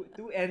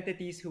 Two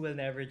entities who will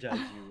never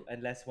judge you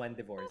unless one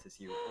divorces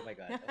you. Oh my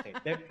god.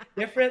 Okay.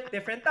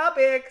 Different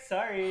topic.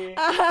 Sorry.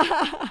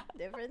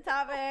 Different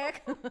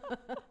topic.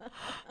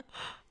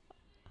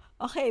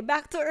 Okay,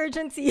 back to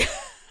urgency.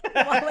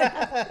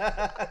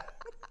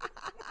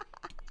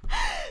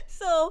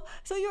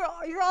 So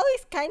you're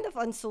always kind of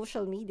on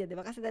social media,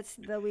 diba? Kasi that's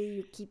the way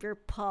you keep your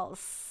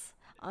pulse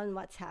on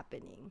what's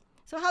happening.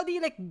 So how do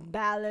you like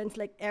balance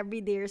like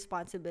everyday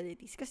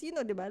responsibilities? Because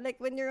diba, like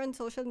when you're on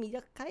social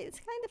media,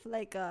 it's kind of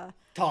like a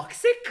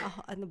Toxic?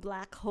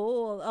 black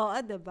hole. Oh,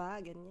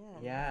 diba? Ganyan.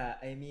 Yeah,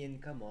 I mean,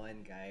 come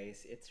on,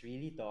 guys. It's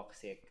really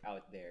toxic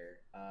out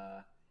there.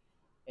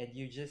 And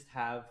you just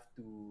have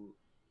to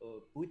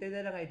Oh, buti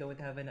na lang I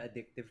don't have an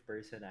addictive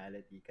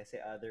personality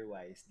kasi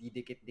otherwise,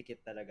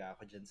 didikit-dikit talaga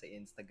ako dyan sa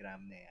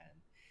Instagram na yan.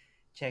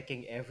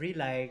 Checking every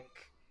like,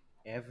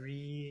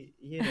 every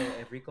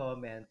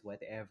comment,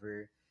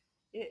 whatever.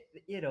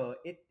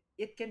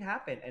 It can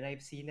happen, and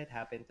I've seen it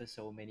happen to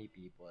so many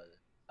people.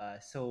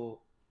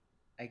 So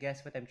I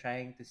guess what I'm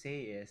trying to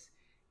say is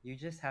you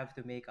just have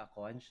to make a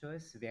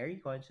very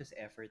conscious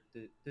effort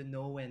to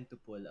know when to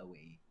pull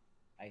away.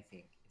 I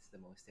think is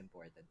the most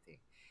important thing.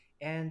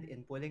 And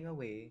in pulling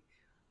away,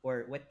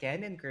 or what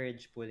can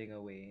encourage pulling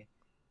away,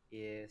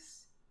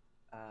 is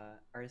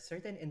are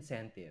certain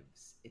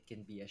incentives. It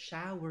can be a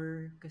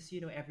shower because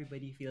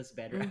everybody feels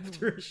better Mm-hmm.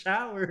 after a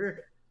shower.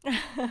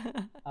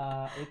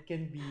 It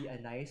can be a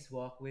nice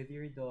walk with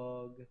your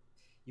dog.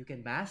 You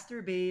can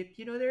masturbate.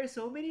 There are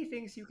so many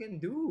things you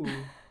can do.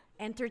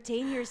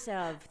 Entertain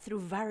yourself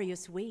through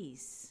various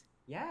ways.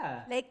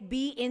 Yeah. Like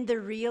be in the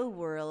real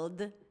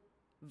world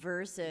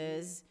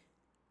versus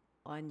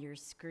on your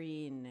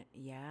screen.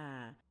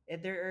 Yeah.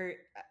 And there are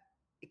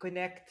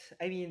connect.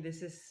 I mean,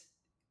 this is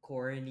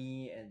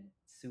corny and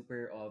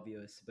super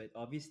obvious, but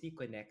obviously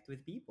connect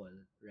with people,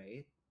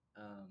 right?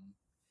 Um,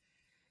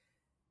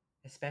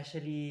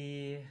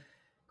 Especially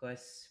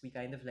because we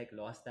kind of like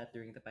lost that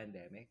during the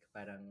pandemic.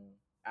 Parang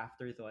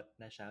afterthought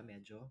na siya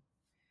medyo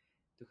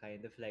to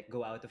kind of like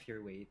go out of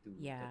your way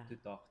Yeah. to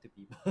talk to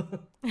people.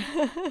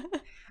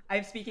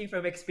 I'm speaking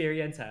from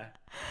experience, huh?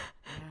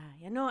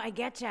 Yeah. I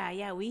get ya.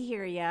 Yeah, we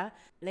hear ya.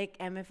 Like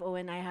MFO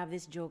and I have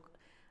this joke.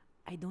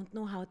 I don't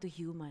know how to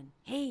human.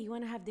 Hey, you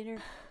want to have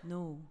dinner?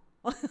 No.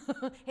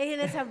 Hey,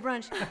 let's have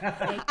brunch.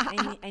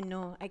 I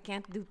know I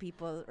can't do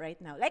people right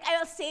now. Like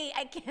I'll say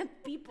I can't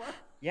people.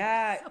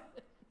 Yeah,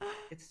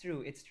 it's true.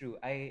 It's true.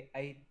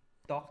 I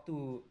talk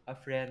to a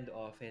friend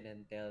often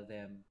and tell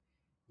them,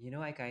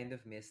 I kind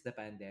of miss the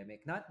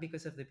pandemic, not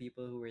because of the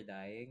people who were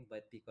dying,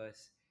 but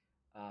because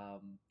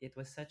it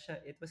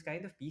was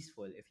kind of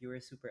peaceful if you were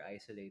super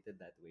isolated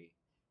that way.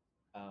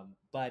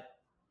 But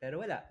pero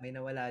wala, may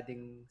nawala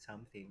ding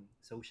something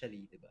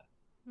socially, 'di ba?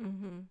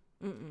 Mm-hmm.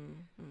 Mm-mm.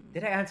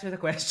 Did Mm-mm. I answer the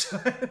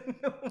question?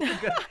 Oh my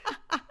god.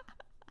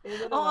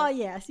 Ano Oh, naman?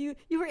 yes. You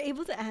were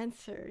able to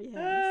answer.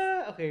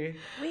 Yes. Okay.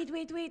 Wait.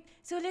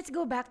 So let's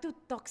go back to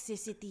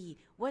toxicity.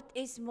 What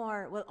is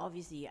more? Well,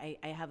 obviously, I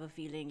have a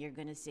feeling you're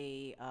gonna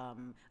say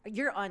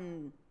you're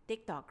on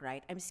TikTok,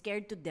 right? I'm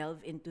scared to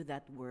delve into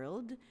that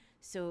world.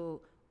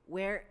 So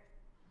where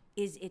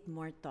is it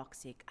more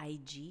toxic,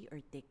 IG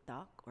or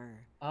TikTok or?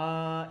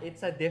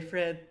 It's a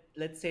different,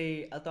 let's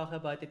say, I'll talk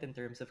about it in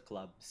terms of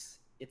clubs.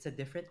 It's a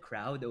different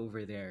crowd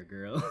over there,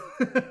 girl.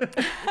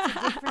 It's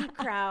a different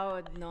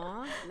crowd,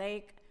 no?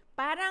 Like,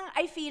 parang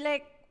I feel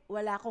like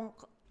wala akong,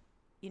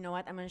 you know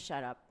what, I'm gonna shut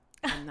up.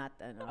 I'm not,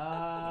 yeah,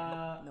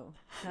 uh, no,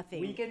 we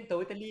nothing. can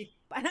totally,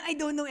 Parang I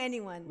don't know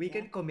anyone, we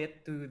yeah. can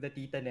commit to the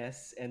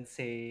titanes and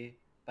say,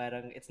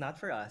 parang, it's not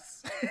for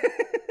us.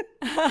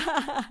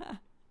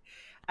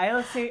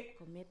 I'll say,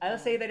 Commit I'll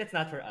say daw. that it's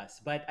not for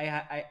us, but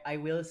I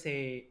will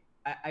say,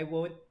 I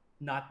won't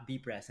not be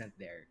present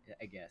there,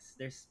 I guess.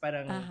 There's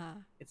parang, Uh-huh.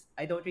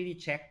 I don't really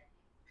check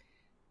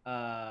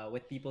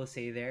what people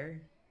say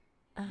there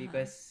Uh-huh.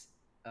 because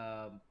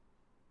um,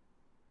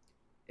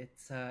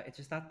 it's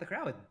just not the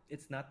crowd.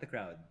 It's not the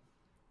crowd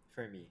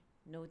for me.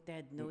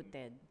 Noted, Mm-mm.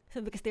 noted.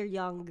 So because they're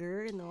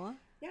younger, no?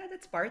 Yeah,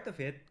 that's part of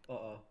it.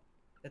 Oo.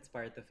 That's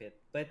part of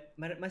it. But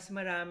mas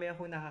marami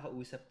akong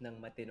nakakausap ng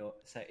matino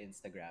sa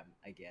Instagram,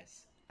 I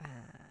guess.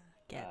 Ah,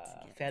 gets.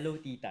 Fellow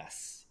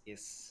titas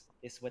is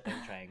what I'm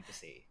trying to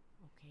say.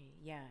 Okay,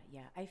 yeah.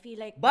 I feel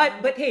like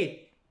But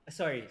hey,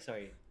 sorry.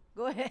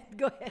 go ahead,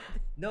 go ahead.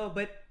 No,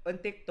 but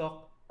on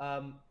TikTok,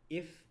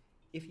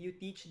 if you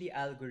teach the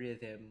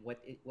algorithm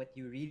what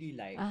you really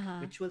like, Uh-huh.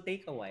 which will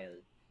take a while,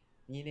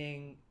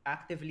 meaning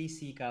actively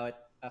seek out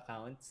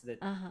accounts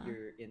that Uh-huh.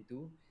 you're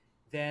into,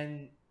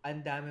 then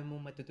ang dami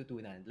mong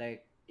matututunan.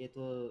 Like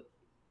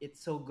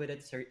it's so good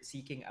at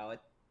seeking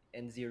out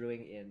and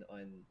zeroing in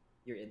on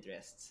your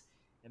interests.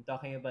 I'm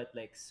talking about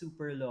like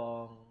super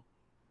long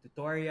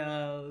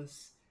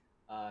tutorials,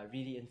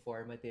 really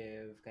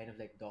informative, kind of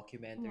like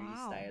documentary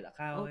Wow. style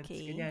accounts,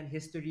 Okay. ganyan,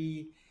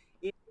 history.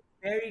 It's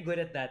very good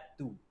at that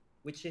too,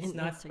 which is In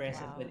not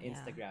present Instagram, on Wow. yeah.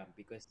 Instagram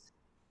because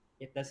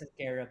it doesn't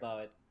care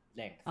about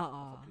length of a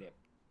Oo. clip.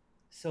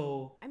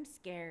 So, I'm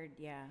scared,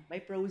 yeah. may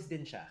pros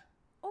din siya.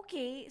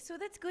 Okay,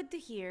 so that's good to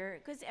hear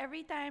because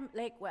every time,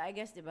 like, well, I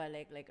guess, diba,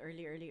 like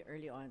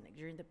early on, like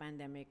during the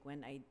pandemic,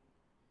 when I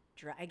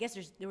guess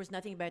there was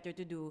nothing better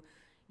to do.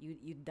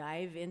 You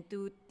dive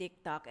into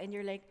TikTok and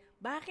you're like,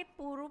 bakit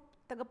puro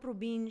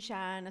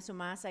taga-probinsya na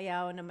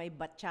sumasayaw na may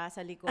batya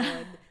sa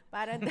likod?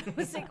 Parang that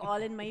was like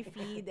all in my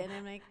feed and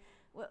I'm like,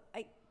 well,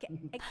 I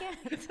can't.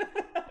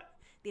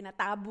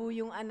 Tinatabo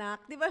yung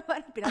anak. Di ba?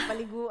 Parang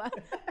pinapaliguan.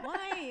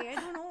 Why? I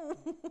don't know.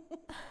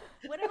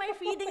 What am I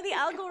feeding the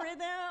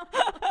algorithm?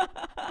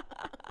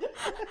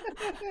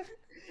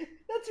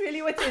 That's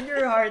really what's in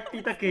your heart,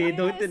 Tita K.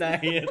 Don't Yes. deny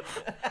it.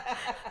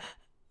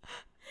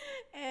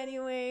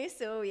 Anyway,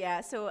 so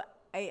yeah, so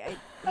I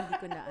hindi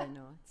ko na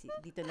ano.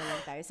 Dito na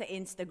lang tayo sa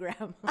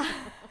Instagram.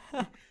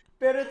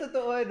 Pero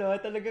totoo, no?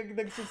 Talagang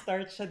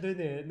nagsistart siya dun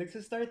eh.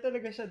 Nagsistart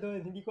talaga siya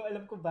dun. Hindi ko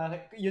alam kung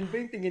bakit. Yun ba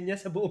yung tingin niya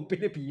sa buong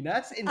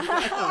Pilipinas? Hindi ko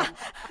alam.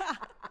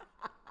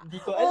 Hindi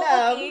ko Oh,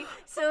 alam. okay.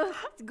 So,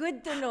 it's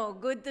good to know.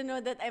 Good to know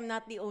that I'm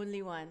not the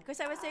only one.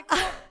 Because I was like,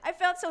 oh, I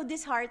felt so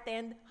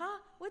disheartened. Huh?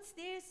 What's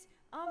this?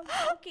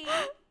 Okay.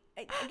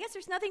 I guess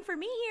there's nothing for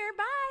me here.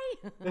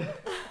 Bye.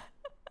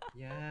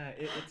 Yeah,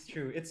 it's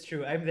true. It's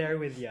true. I'm there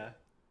with ya.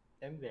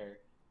 I'm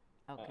there.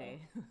 Uh-uh.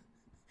 Okay.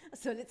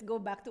 So, let's go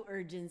back to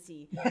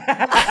urgency.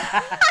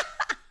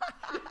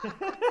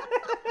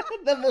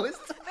 The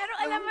most. Pero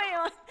alam mo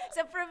yun,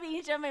 sa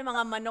probinsya may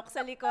mga manok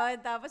sa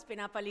likod, tapos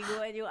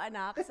pinapaliguan yung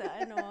anak sa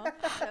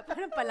sa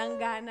parang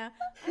palanggana.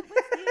 Oh,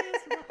 what's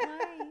this?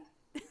 Why?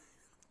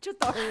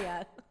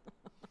 Tutorial.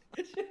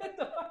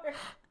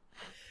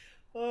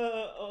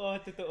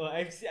 Totoo.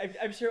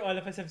 I'm sure all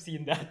of us have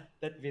seen that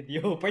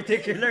video,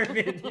 particular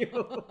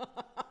video.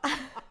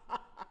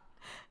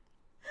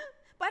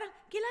 Parang,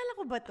 kilala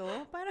ko ba to?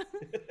 Parang,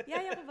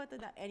 yaya ko ba to?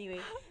 Anyway,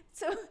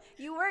 so,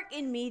 you work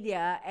in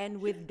media and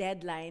with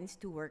deadlines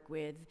to work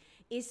with.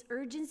 Is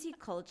urgency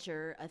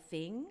culture a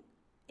thing?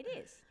 It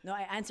is. No,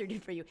 I answered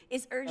it for you.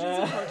 Is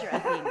urgency culture a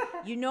thing?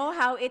 You know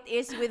how it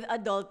is with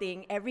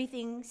adulting.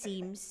 Everything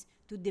seems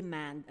to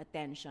demand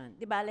attention.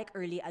 Diba? Like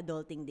early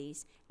adulting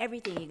days.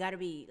 Everything, you gotta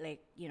be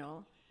like,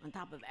 on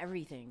top of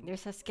everything.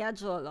 There's a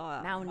schedule.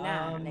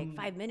 Now, like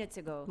 5 minutes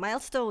ago.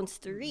 Milestones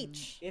to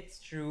reach. It's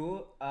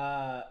true.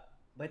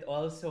 But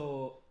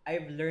also,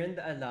 I've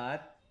learned a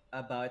lot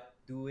about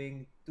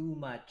doing too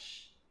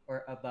much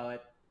or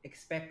about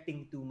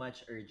expecting too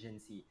much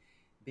urgency.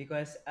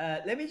 Because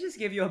let me just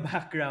give you a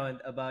background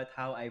about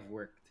how I've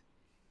worked.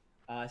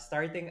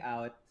 Starting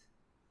out,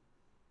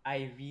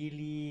 I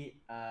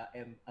really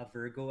am a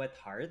Virgo at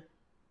heart.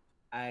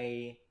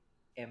 I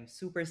am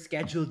super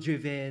schedule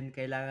driven.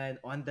 Kailangan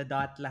on the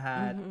dot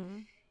lahat. Mm-hmm.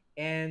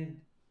 And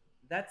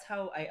that's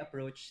how I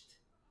approached,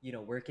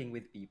 working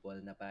with people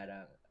na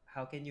parang,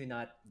 how can you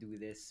not do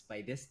this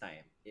by this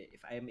time? If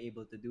I am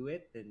able to do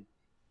it, then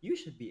you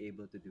should be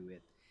able to do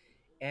it.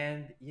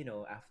 And,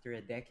 after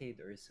a decade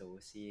or so,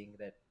 seeing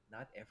that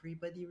not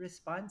everybody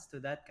responds to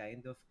that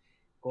kind of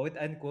quote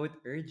unquote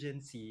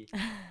urgency,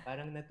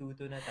 parang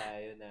natuto na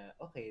tayo na,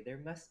 okay, there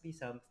must be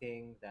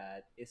something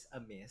that is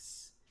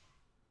amiss.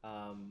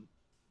 Um,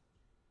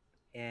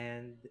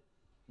 and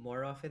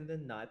more often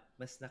than not,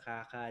 mas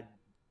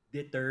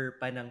nakaka-deter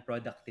pa ng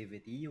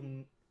productivity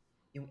yung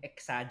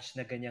exage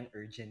na ganyang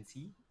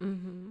urgency.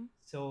 Mm-hmm.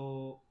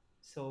 So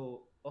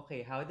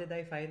okay, how did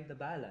I find the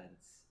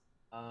balance?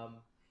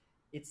 Um,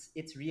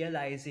 it's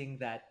realizing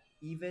that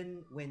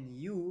even when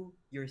you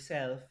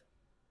yourself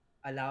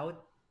allow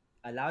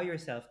allow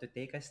yourself to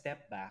take a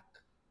step back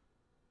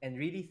and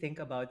really think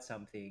about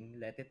something,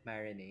 let it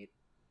marinate.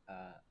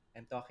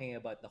 I'm talking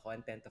about the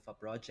content of a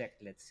project,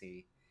 let's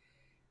say.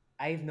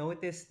 I've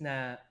noticed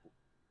na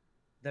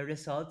the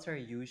results are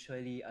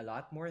usually a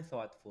lot more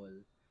thoughtful,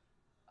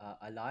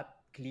 a lot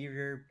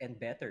clearer and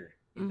better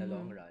in the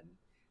long Mm-hmm. run.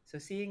 So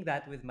seeing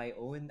that with my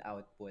own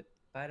output,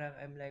 parang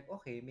I'm like,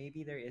 okay,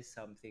 maybe there is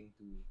something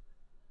to,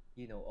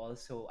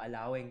 also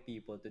allowing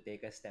people to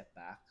take a step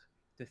back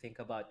to think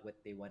about what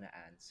they want to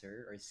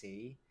answer or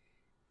say.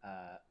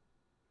 Uh,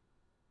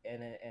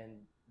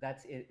 and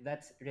that's it.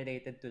 That's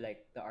related to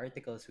like the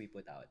articles we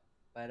put out.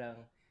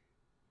 Parang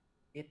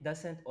it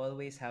doesn't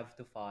always have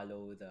to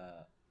follow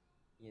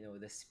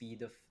the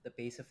speed of the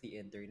pace of the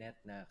internet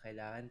na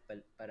kailangan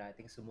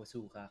parating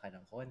sumusuka ka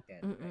ng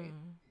content, right?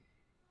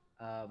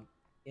 Mm-mm.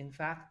 In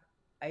fact,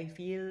 I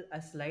feel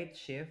a slight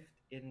shift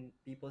in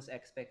people's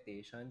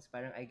expectations.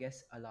 Parang I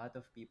guess a lot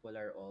of people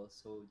are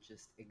also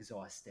just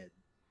exhausted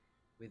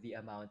with the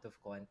amount of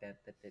content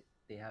that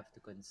they have to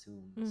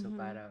consume. So Mm-hmm.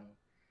 parang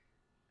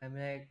I'm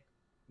like,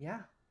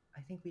 yeah, I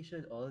think we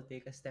should all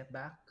take a step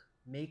back,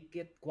 make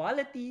it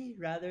quality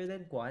rather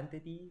than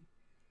quantity,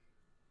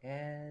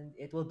 and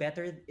it will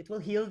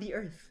heal the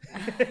earth.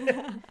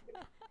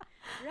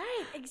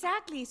 Right,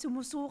 exactly.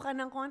 Sumusuka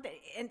ng content.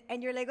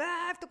 And you're like,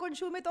 I have to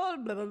consume it all.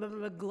 Blah, blah, blah,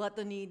 blah.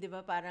 Gluttony, di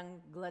ba?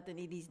 Parang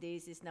gluttony these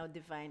days is now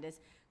defined as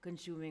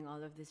consuming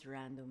all of this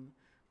random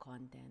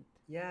content.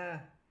 Yeah.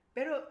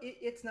 Pero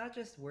it's not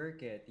just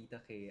work Tita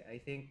K. I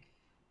think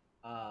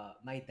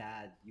my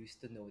dad used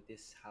to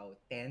notice how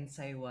tense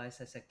I was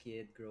as a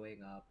kid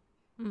growing up.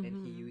 And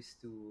Mm-hmm. he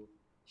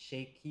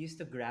used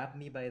to grab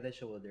me by the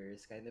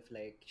shoulders, kind of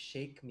like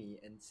shake me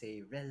and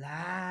say,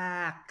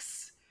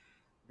 relax.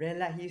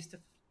 Relax. He used to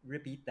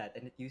repeat that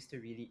and it used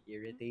to really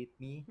irritate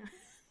me.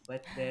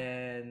 But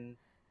then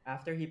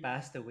after he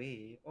passed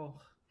away, parang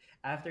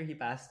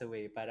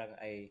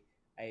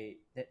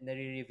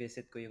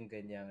nare-revisit ko yung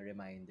ganyang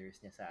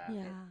reminders niya sa akin.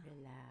 Yeah.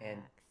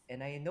 And Relax. and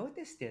I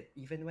noticed it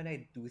even when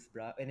I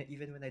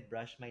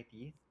brush my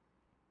teeth.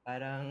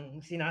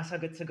 Parang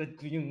sinasagot-sagot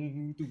ko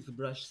yung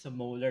toothbrush sa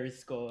molars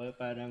ko.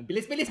 Parang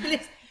bilis, bilis,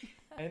 bilis!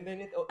 And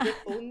then it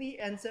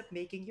only ends up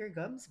making your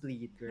gums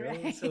bleed, girl.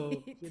 Right. So,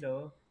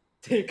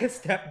 take a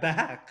step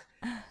back.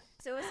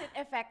 So is it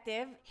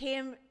effective?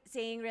 Him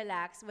saying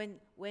relax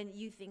when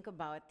you think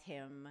about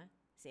him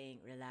saying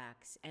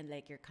relax and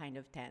like you're kind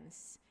of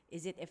tense.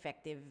 Is it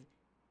effective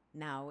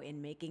now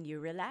in making you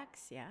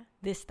relax? Yeah.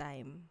 This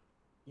time.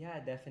 Yeah,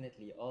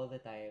 definitely. All the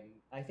time.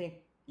 I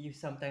think you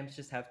sometimes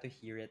just have to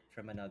hear it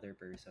from another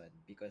person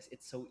because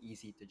it's so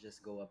easy to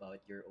just go about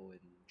your own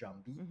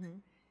drumbeat. Mm-hmm.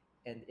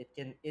 And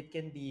it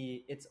can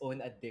be its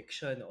own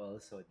addiction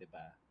also,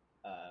 diba?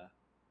 Uh,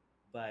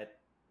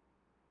 but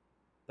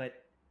but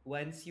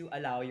once you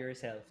allow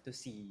yourself to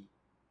see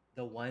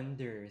the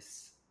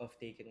wonders of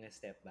taking a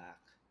step back,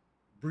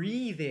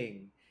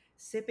 breathing,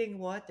 sipping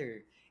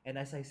water, and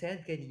as I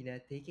said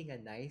kanina, taking a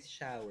nice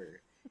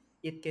shower,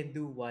 it can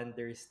do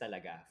wonders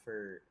talaga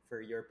for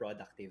your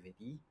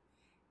productivity,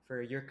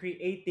 for your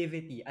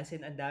creativity, as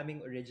in ang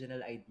daming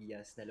original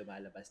ideas na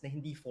lumalabas na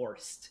hindi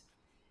forced.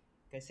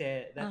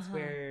 Kasi Uh that's huh.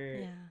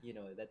 where,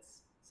 Yeah.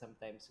 that's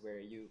sometimes where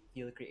you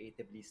feel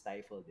creatively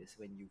stifled is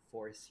when you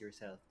force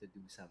yourself to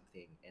do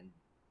something and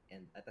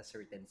at a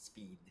certain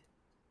speed,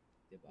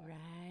 'di ba?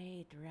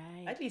 Right,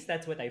 right. At least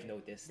that's what I've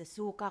noticed. The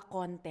suka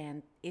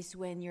content is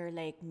when you're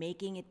like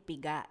making it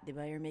piga, 'di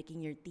ba? You're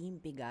making your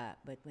team piga,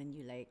 but when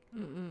you like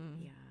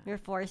Mm-mm. yeah. You're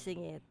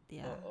forcing it.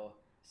 Yeah. Oo.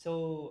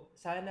 So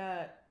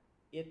sana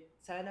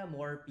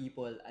more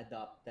people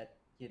adopt that,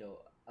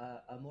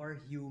 a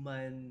more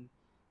human,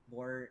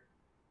 more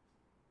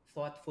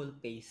thoughtful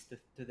pace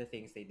to the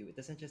things they do. It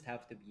doesn't just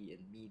have to be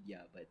in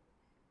media, but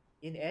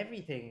in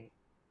everything,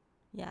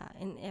 Yeah.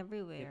 In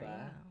everywhere. 'di ba?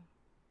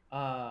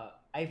 Yeah.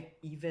 I've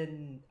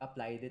even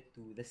applied it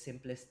to the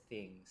simplest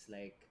things,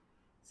 like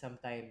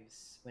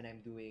sometimes when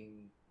I'm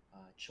doing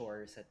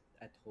chores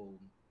at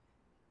home,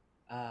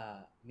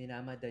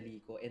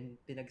 minamadali ko and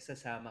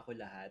pinagsasama ko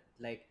lahat.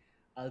 Like,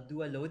 I'll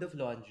do a load of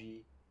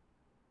laundry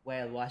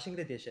while washing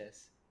the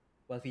dishes,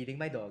 while feeding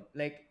my dog.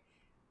 Like,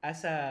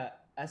 as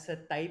a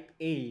type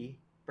A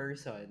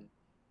person,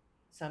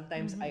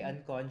 sometimes I Mm-hmm.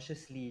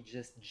 unconsciously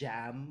just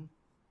jam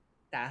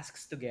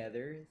tasks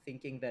together,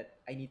 thinking that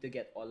I need to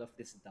get all of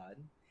this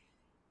done.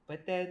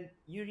 But then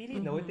you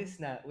really Mm-hmm. notice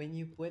na when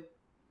you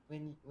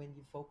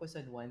focus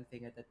on one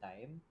thing at a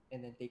time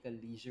and then take a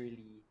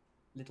leisurely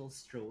little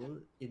stroll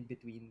in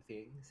between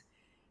things,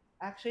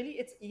 actually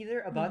it's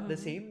either about the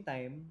Mm-hmm. same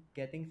time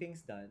getting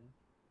things done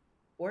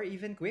or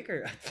even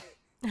quicker.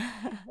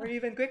 Or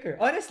even quicker.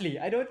 Honestly,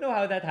 I don't know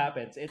how that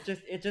happens. It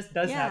just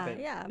does Yeah, happen,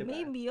 yeah, 'di ba?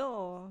 maybe,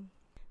 oh.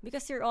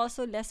 Because you're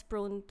also less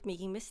prone to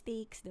making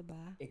mistakes,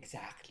 diba?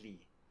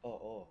 Exactly.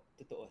 Oo,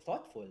 totoo.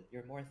 Thoughtful.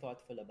 You're more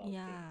thoughtful about things.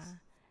 Yeah.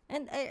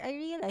 And I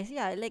realize,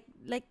 yeah,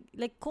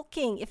 like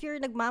cooking. If you're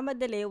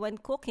nagmamadali when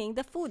cooking,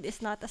 the food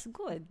is not as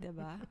good,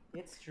 diba?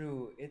 It's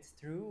true. It's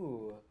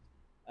true.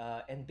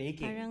 And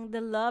baking. Parang the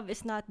love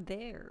is not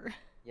there.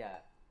 Yeah.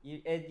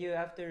 You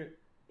have to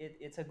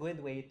it's a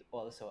good way to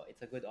also,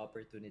 it's a good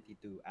opportunity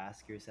to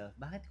ask yourself,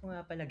 bakit ko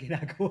nga pala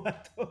ginagawa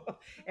to?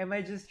 Am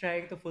I just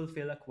trying to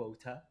fulfill a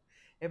quota?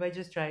 Am I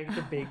just trying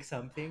to bake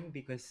something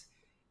because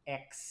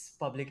X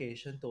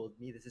publication told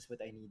me this is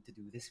what I need to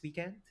do this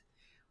weekend?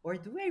 Or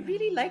do I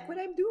really like what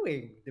Yeah. I'm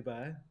doing, 'di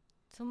ba?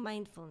 So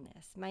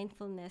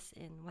mindfulness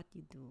in what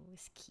you do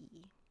is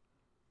key.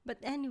 But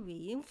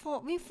anyway, yung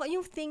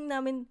thing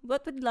namin,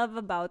 what we love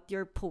about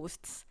your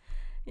posts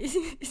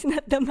is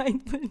not the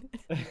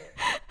mindfulness.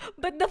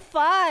 But the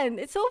fun.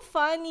 It's so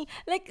funny.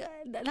 Like,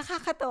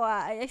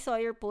 nakakatawa. I saw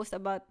your post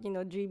about,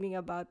 dreaming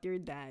about your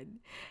dad.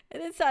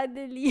 And then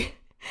suddenly,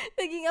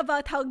 thinking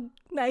about how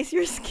nice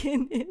your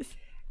skin is.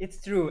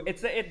 It's true.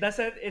 It's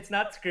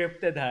not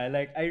scripted, huh?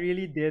 Like, I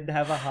really did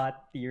have a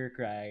hot tear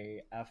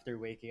cry after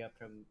waking up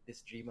from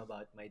this dream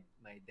about my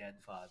dead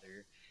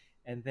father.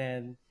 And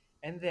then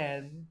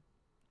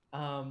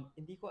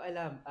hindi ko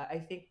alam.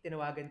 I think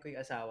tinawagan ko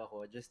yung asawa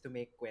ko just to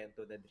make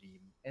kwento the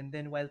dream. And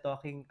then while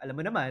talking, alam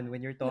mo naman,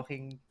 when you're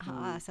talking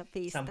to Sa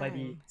FaceTime.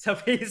 somebody sa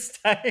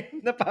FaceTime,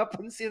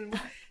 napapansin mo,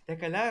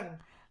 teka lang,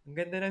 ang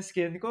ganda ng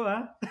skin ko,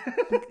 ah.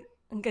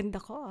 Ang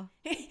ganda ko.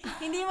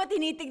 Hindi mo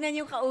tinitignan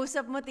yung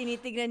kausap mo,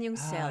 tinitignan yung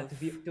To self.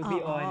 be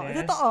Oo.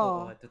 honest,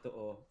 oo, Totoo.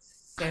 totoo.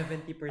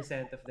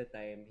 70% of the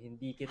time,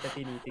 hindi kita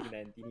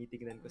tinitignan.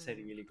 Tinitignan ko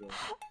sarili ko.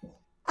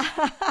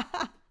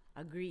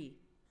 Agree.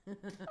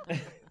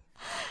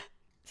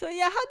 So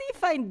yeah, how do you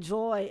find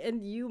joy and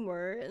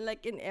humor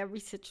like in every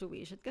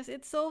situation? Because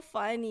it's so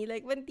funny.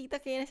 Like when Tita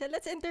Kena said,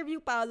 "Let's interview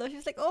Paolo,"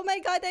 she's like, "Oh my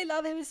God, I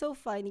love him. He's so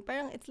funny."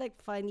 Parang it's like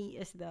funny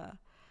as the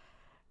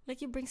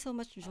like you bring so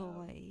much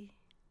Um, joy.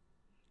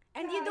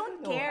 And yeah, you I don't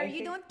don't know. care. I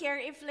You think don't care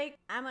if like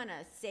I'm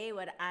gonna say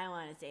what I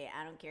want to say.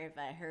 I don't care if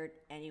I hurt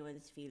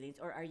anyone's feelings.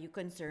 Or are you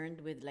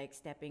concerned with like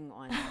stepping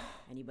on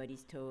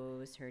anybody's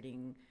toes,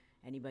 hurting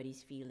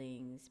anybody's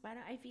feelings? But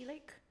I feel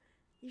like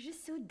you're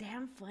just so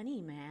damn funny,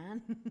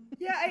 man.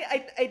 yeah,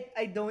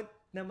 I don't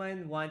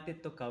naman want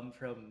it to come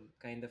from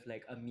kind of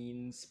like a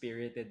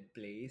mean-spirited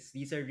place.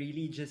 These are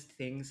really just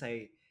things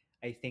I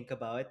think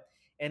about.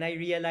 And I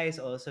realize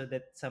also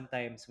that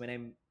sometimes when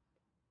I'm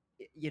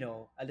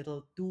a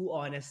little too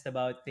honest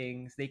about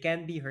things, they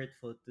can be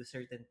hurtful to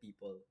certain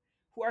people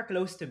who are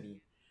close to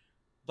me.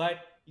 But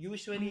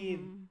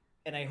usually Mm-hmm.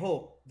 and I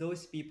hope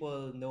those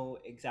people know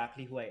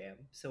exactly who I am.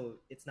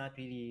 So it's not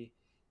really,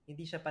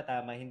 hindi siya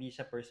patama, hindi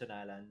siya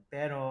personalan.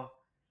 Pero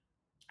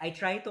I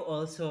try to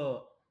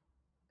also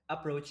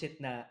approach it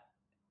na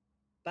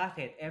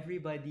bakit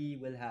everybody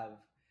will have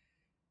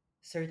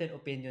certain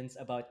opinions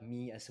about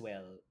me as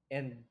well.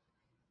 And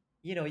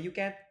you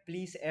can't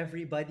please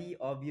everybody,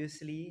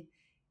 obviously.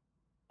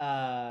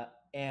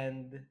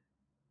 And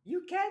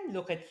you can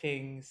look at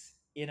things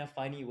in a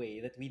funny way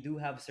that we do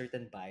have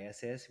certain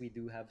biases, we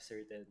do have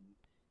certain,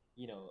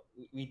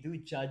 we do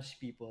judge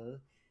people,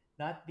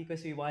 not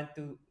because we want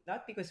to,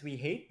 not because we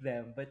hate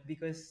them, but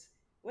because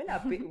wala,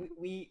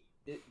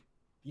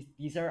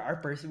 these are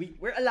our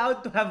we're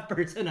allowed to have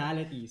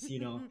personalities.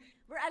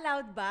 We're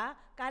allowed ba?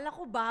 Kala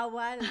ko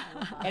bawal.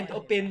 No, And bawal, di ba?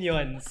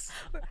 opinions.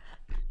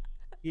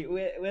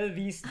 Well,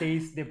 these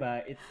days, 'di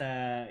ba,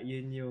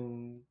 yun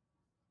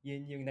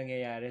yung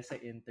nangyayari sa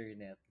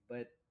internet.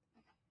 But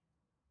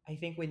I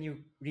think when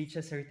you reach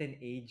a certain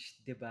age,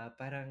 'di ba,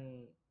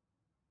 parang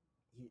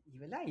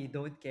wala, you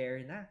don't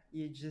care na.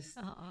 You just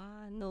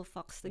No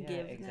fucks to yeah,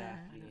 give na. Ano,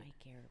 exactly. I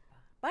care pa.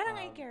 Parang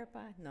I Um care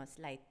pa. No,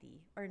 slightly.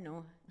 Or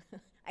no.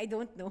 I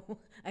don't know.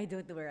 I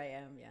don't know where I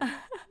am. Yeah.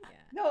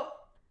 Yeah. no,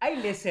 I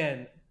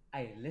listen.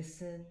 I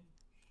listen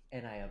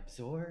and I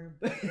absorb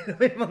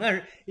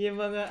yung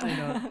mga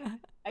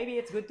I mean,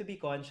 it's good to be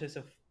conscious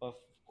of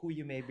who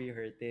you may be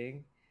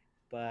hurting,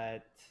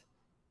 but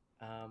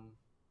um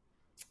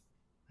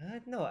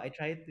no, I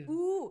try to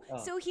Ooh, oh,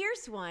 so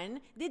here's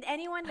one. Did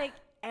anyone like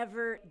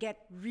ever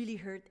get really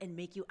hurt and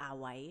make you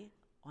away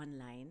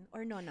online?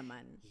 Or no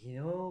naman?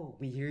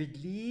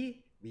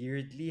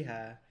 weirdly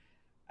ha,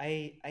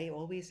 I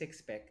always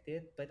expect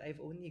it, but I've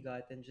only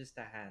gotten just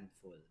a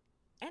handful.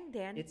 And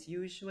then, It's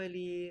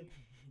usually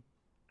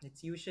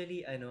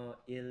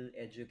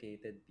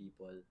ill-educated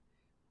people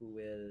who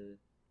will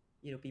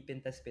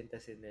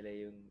pipintas-pintasin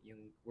nila yung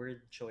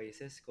word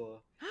choices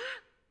ko.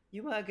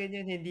 Yung mga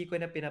ganyan hindi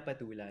ko na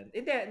pinapatulan.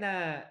 Hindi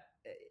na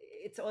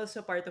it's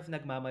also part of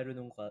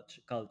nagmamarunong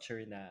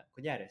culture na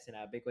kunyari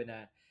sinabi ko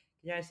na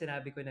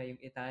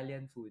yung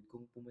Italian food,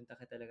 kung pumunta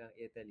ka talagang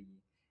Italy,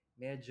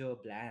 medyo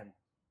bland.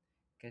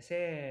 Kasi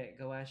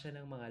gawa siya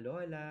ng mga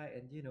lola,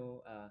 and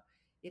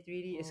it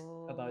really is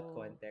about oh,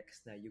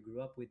 context na you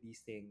grew up with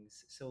these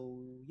things, so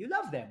you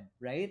love them,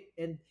 right?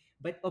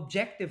 But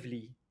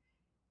objectively,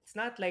 it's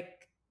not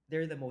like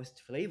they're the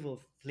most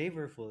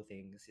flavorful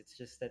things. It's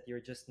just that you're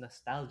just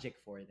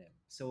nostalgic for them.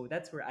 So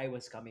that's where I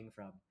was coming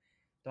from,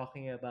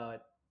 talking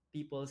about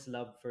people's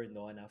love for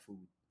nona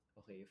food,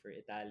 okay, for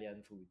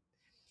Italian food.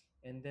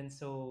 And then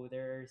so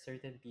there are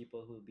certain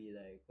people who'll be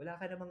like, wala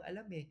ka namang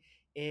alam eh.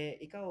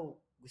 Ikaw,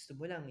 gusto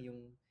mo lang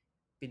yung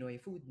Pinoy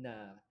food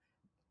na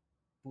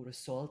puro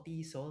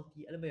salty,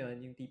 salty. Alam mo yon,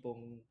 yung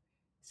tipong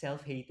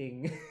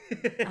self-hating.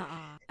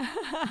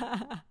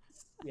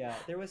 Yeah,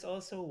 there was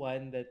also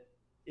one that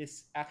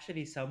is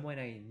actually someone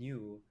I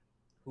knew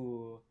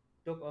who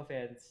took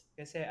offense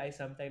kasi I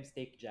sometimes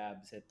take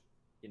jabs at,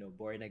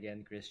 born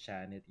again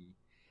Christianity.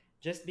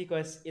 Just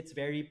because it's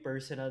very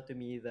personal to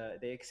me, the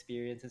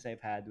experiences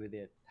I've had with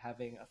it,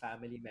 having a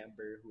family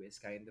member who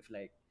is kind of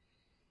like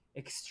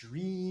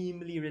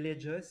extremely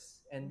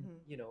religious and,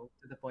 mm-hmm.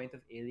 to the point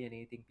of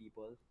alienating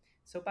people.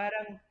 So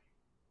parang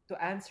to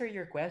answer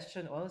your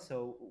question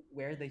also,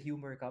 where the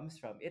humor comes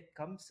from, it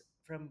comes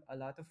from a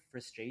lot of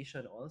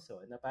frustration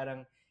also. Na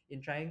parang in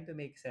trying to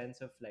make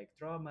sense of like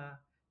trauma,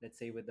 let's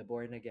say with the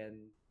born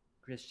again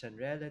Christian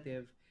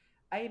relative,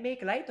 I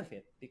make light of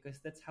it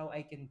because that's how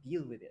I can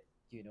deal with it.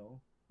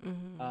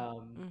 Mhm.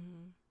 Um,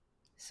 Mhm.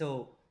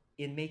 so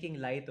in making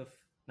light of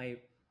my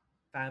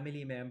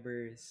family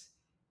members,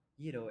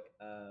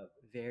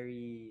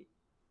 very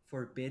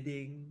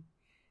forbidding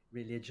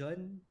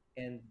religion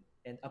and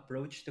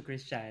approach to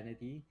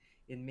Christianity,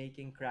 in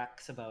making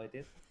cracks about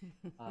it,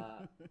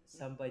 uh,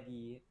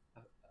 somebody,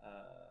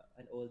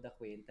 an old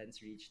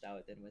acquaintance, reached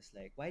out and was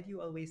like, "Why do you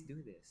always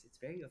do this?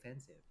 It's very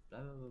offensive." Blah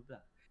blah blah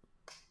blah.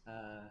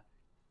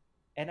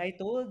 And I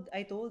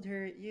told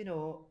her,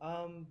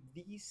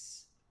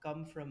 these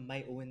come from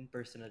my own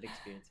personal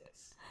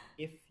experiences.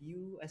 If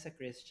you as a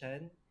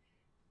Christian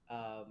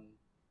um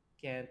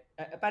can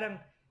parang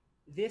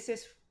this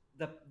is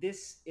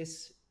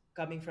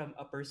coming from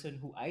a person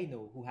who I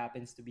know who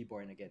happens to be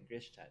born again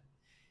Christian.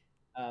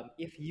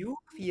 If you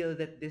feel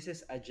that this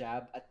is a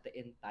jab at the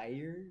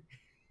entire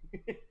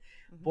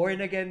Mm-hmm.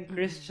 born again Mhm.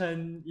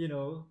 Christian,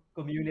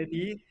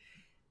 community,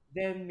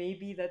 then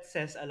maybe that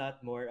says a lot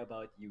more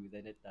about you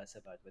than it does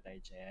about what I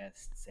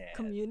just said,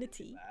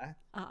 Community. diba?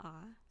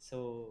 Uh-uh.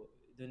 So,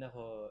 dun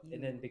ako,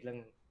 and then You.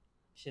 biglang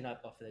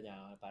shinut off na niya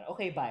ako. Parang,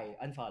 okay, bye,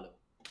 unfollow.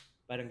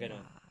 Parang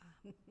ganon. Wow.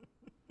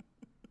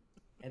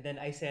 And then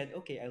I said,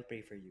 okay, I'll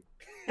pray for you.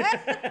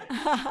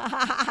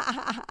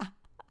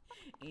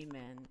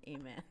 Amen.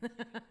 Amen.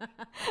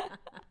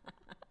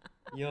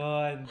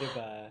 Yon, di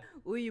ba?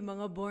 Uy, yung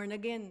mga born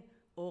again,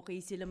 okay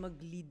sila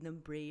mag-lead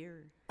ng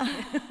prayer.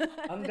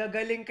 Ang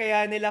gagaling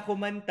kaya nila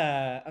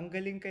kumanta. Ang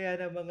galing kaya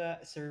ng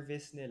mga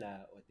service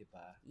nila. O, di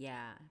ba?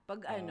 Yeah.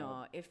 Pag Um,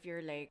 ano, if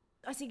you're like,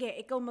 oh sige,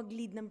 ikaw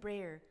mag-lead ng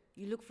prayer.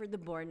 You look for the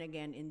born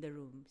again in the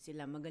room.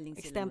 Sila, magaling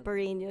sila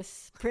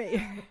Extemporaneous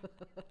prayer.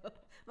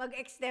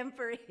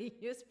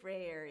 mag-extemporaneous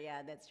prayer.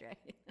 Yeah, that's right.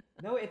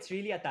 No, it's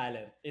really a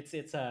talent. It's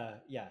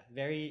a yeah,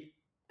 very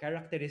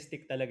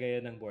characteristic talaga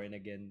yan ng born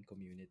again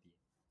community.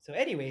 So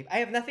anyway, I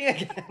have nothing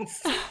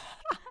against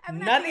I'm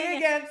nothing nothing again.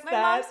 against My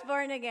that. mom's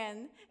born again.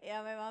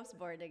 Yeah, my mom's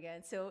born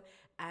again. So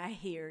I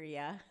hear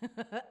ya.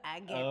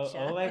 I get Oh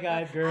ya. my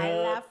god, I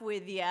girl. laugh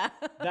with ya.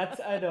 That's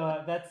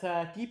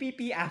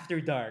TPP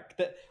after dark.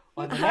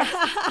 On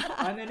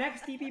the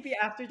next TPP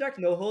after dark,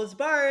 no holds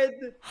barred.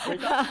 We're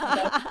talking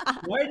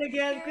about born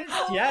again Here we go.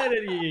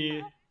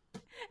 Christianity.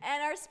 And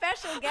our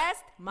special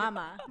guest,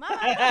 Mama.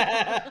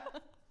 Mama.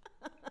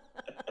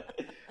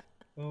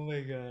 Oh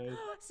my god.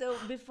 So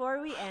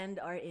before we end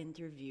our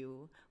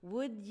interview,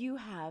 would you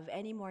have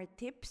any more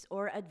tips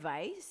or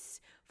advice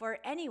for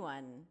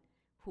anyone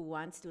who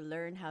wants to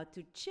learn how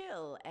to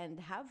chill and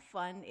have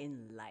fun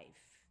in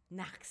life?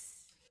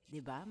 Nax,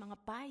 'di ba? Mga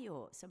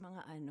payo sa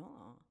mga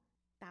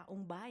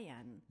taong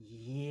bayan.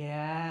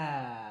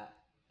 Yeah.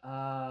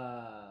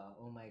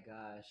 Oh my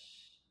gosh.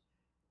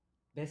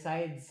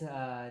 Besides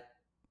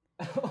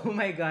oh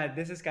my god,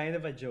 this is kind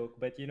of a joke,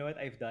 but you know what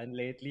I've done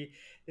lately?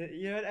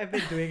 You know what I've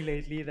been doing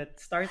lately that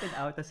started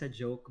out as a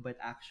joke but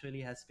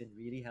actually has been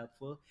really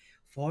helpful?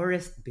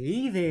 Forest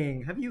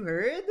bathing. Have you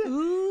heard?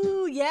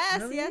 Ooh, yes,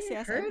 Have yes, you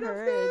yes, I've heard of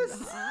heard. this?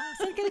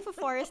 Saan kayo for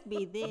forest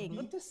bathing?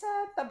 Dito sa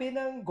tabi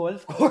ng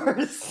golf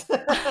course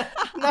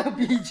ng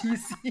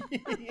BGC.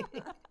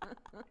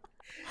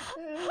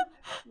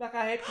 Na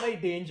kahit may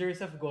dangers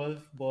of golf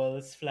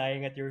balls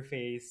flying at your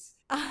face,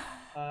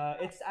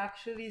 it's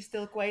actually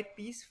still quite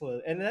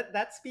peaceful, and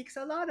that speaks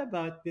a lot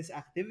about this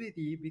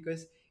activity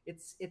because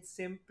it's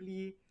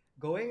simply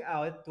going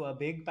out to a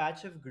big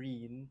patch of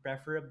green,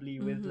 preferably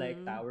with like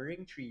Mm-hmm.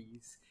 towering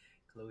trees,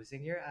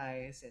 closing your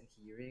eyes and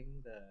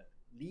hearing the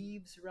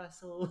leaves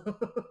rustle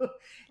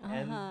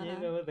and you Uh-huh.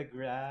 know the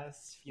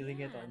grass,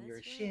 feeling it Yeah, on your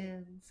that's right.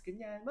 shins,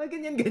 ganyan, mga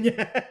ganyan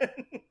ganyan.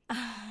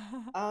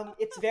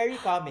 It's very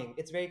calming.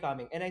 It's very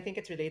calming, and I think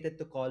it's related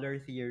to color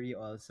theory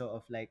also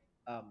of like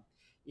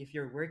if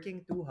you're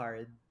working too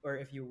hard or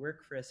if you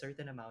work for a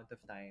certain amount of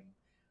time,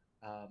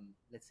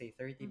 let's say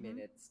 30 Mm-hmm.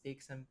 minutes,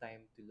 take some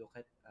time to look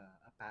at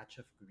a patch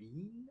of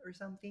green or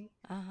something,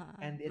 Uh-huh.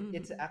 and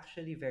it's Mm-hmm.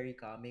 actually very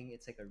calming.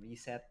 It's like a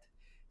reset.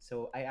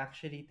 So I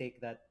actually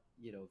take that,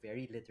 you know,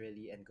 very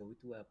literally and go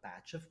to a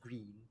patch of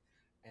green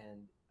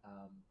and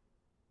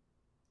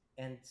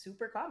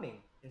super calming.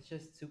 It's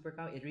just super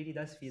calming. It really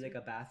does feel So, like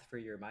a bath for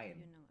your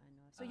mind. yun ang ano.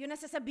 So, Uh, yun ang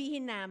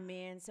sasabihin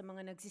namin sa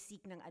mga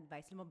nagsisik ng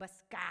advice. Lumabas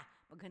ka.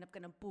 Paghanap ka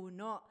ng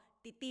puno,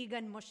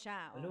 titigan mo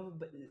siya. Oh.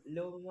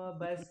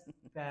 lumabas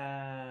ka,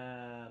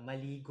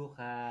 maligo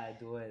ka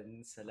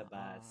doon sa Oo.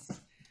 labas.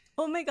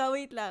 Oh my God,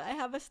 wait lang. I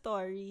have a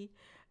story.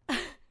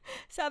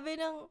 Sabi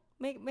ng,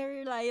 may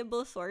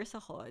reliable source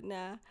ako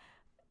na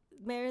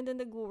meron na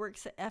nag-work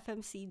sa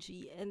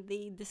FMCG and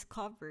they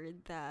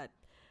discovered that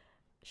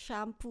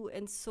shampoo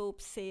and soap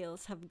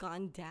sales have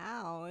gone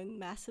down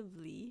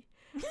massively.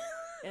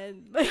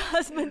 And my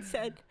husband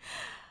said,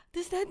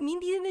 does that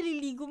mean di na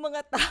naliligo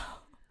mga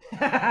tao?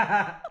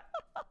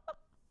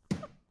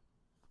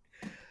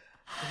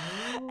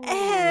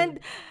 And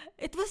Ooh.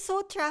 it was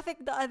so traffic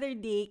the other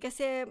day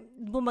kasi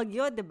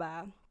bumagyo, 'di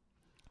ba?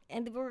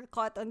 And we were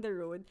caught on the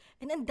road.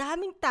 And ang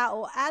daming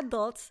tao,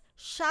 adults,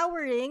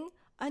 showering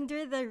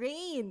under the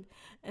rain.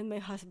 And my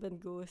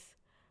husband goes,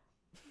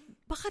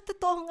 baka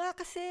totoo nga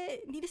kasi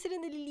hindi na sila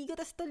naliligo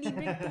tas to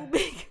libreng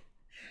tubig.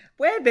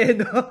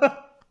 Pwede, no?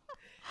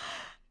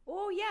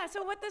 Oh, yeah.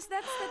 So, what does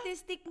that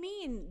statistic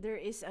mean? There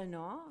is,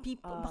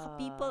 Baka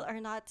people are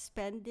not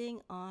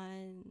spending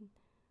on,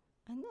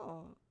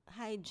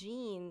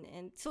 hygiene.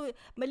 And so,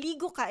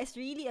 maligo ka is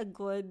really a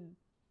good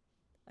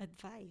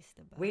advice,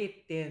 diba?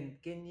 Wait, Tin,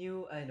 can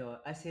you,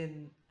 as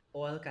in,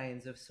 all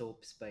kinds of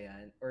soaps ba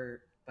yan? Or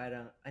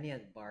parang, ano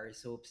yan, bar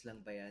soaps lang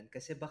ba yan?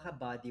 Kasi baka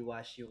body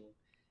wash yung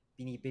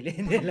pinipili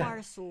Baka nila.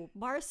 bar soap.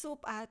 Bar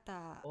soap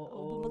ata.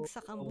 Oo.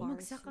 Bumagsak ang bar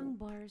bumagsak soap. ang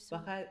bar soap.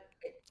 Baka,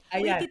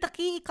 Wait, ayan, Tita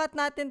Ki, i-cut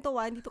natin to,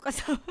 Hindi to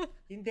kasama.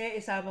 hindi,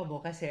 isama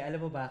mo kasi, alam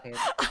mo bakit?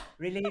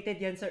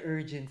 Related yan sa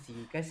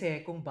urgency.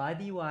 Kasi kung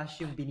body wash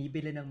yung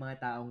binibili ng mga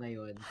tao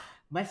ngayon,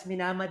 mas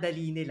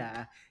minamadali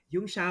nila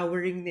yung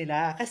showering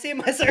nila kasi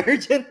mas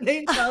urgent na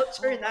yung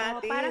culture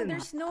natin. Parang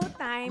there's no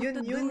time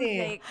to Yun do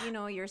eh. like,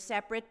 your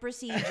separate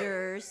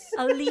procedures.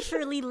 A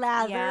leisurely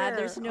lather. Yeah,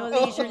 there's no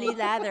leisurely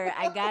lather.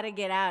 I gotta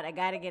get out. I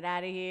gotta get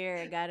out of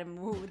here. I gotta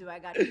move. I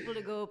got people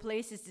to go,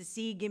 places to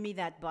see. Give me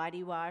that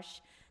body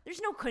wash. There's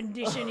no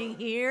conditioning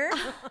here.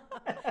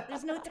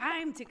 There's no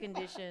time to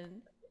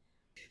condition.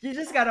 You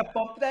just gotta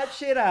pump that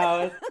shit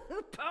out,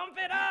 Pump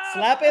it up!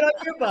 slap it on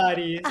your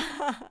body.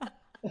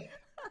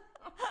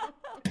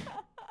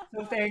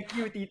 So thank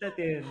you, Tita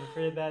Tin,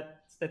 for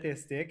that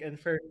statistic and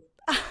for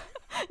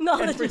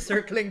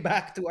circling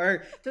back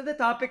to the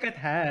topic at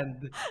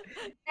hand.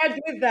 And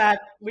with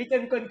that, we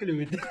can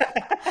conclude.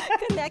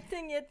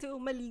 Connecting it to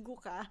maligo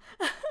ka.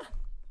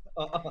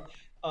 Oo.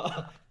 Oo.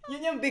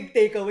 Yun yung big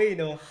takeaway,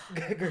 no?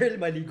 Girl,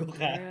 maligo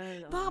ka.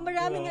 Girl, Baka oh.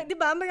 maraming, Oo. di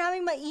ba,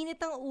 maraming mainit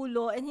ang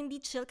ulo and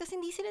hindi chill kasi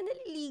hindi sila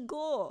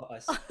naliligo. Oo.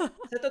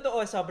 Sa totoo,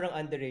 sobrang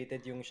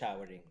underrated yung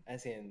showering.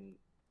 As in,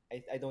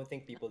 I don't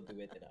think people do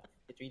it enough.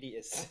 It really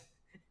is.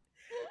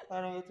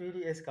 Parang it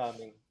really is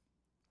coming.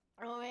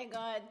 Oh my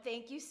God,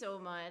 thank you so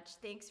much.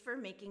 Thanks for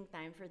making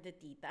time for the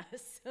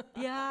titas.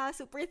 Yeah,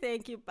 super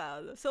thank you,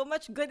 Paolo. So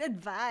much good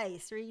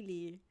advice,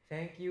 really.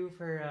 Thank you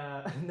for,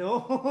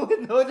 no,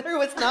 no, there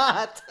was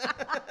not.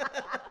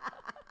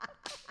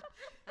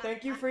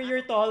 Thank you for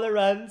your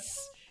tolerance.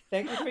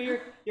 Thank you for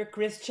your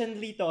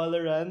Christianly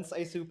tolerance.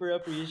 I super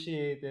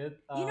appreciate it.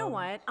 You know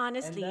what? And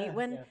Honestly,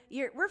 when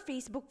yeah. we're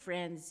Facebook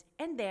friends,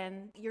 and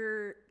then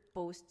your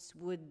posts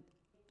would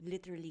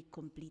literally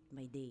complete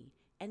my day.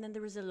 And then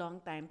there was a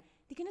long time,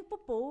 di ka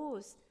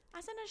nagpo-post.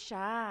 Asa na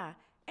siya?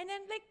 And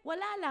then like,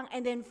 wala lang.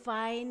 And then Hindi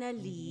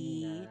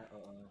finally, na,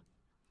 oo.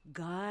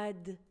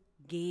 God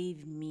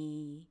gave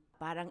me,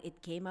 parang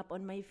it came up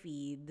on my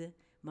feed,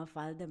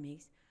 Mafalda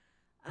Mix.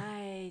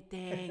 I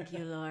thank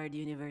you, Lord,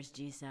 Universe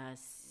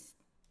Jesus.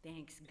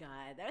 Thanks,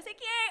 God. I was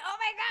like, yay! Oh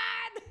my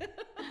God!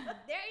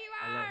 There you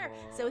Alam are!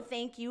 mo. So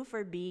thank you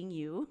for being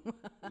you.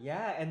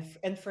 Yeah,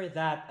 and for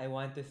that, I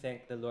want to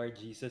thank the Lord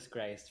Jesus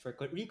Christ for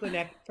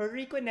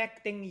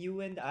reconnecting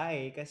you and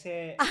I.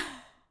 Kasi,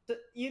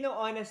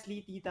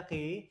 honestly, Tita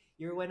K,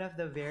 you're one of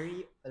the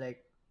very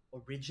like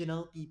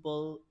original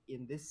people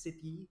in this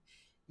city.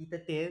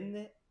 Tita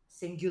Tin,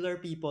 singular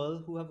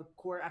people who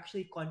are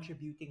actually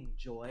contributing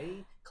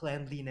joy,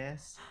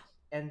 cleanliness,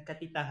 and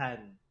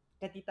katitahan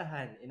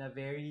in a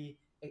very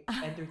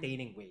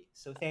entertaining way.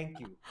 So thank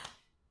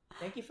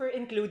you for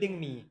including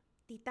me.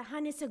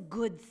 Titahan is a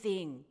good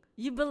thing.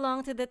 You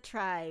belong to the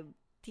tribe,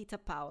 Tita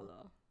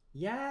Paolo.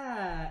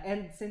 Yeah,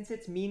 and since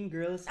it's Mean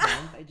Girls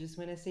Month, I just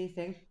want to say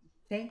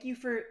thank you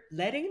for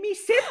letting me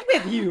sit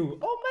with you.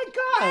 Oh my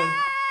god.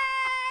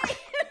 Yay!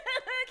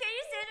 Can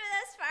you sit with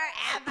us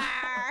forever?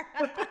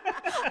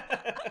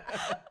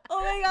 Oh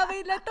my God,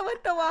 wait lang,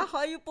 tawan-tawa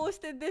ako. You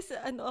posted this,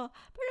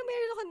 parang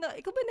meron ako na,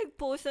 ikaw ba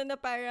nag-post na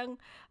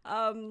parang,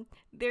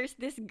 there's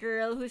this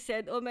girl who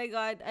said, oh my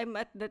God, I'm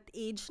at that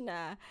age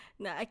na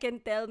I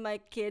can tell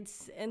my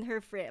kids and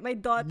my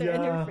daughter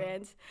and her Yeah.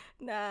 friends,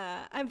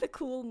 na I'm the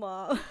cool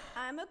mom.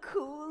 I'm a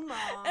cool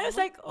mom. And I was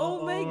like,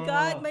 oh my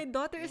God, Oo. my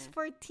daughter is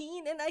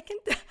 14 and I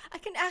can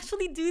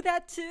actually do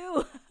that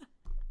too.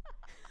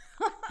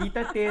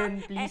 Tita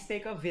Tin, please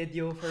take a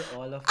video for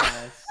all of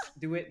us.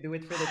 Do it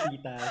for the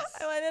titas.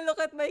 I want to look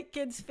at my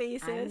kids'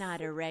 faces. I'm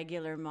not a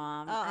regular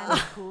mom. Uh-uh. I'm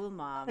a cool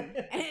mom.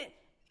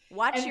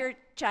 Watch And- your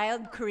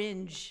child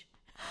cringe.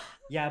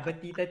 Yeah,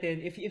 but Tita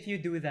Tin, if you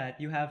do that,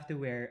 you have to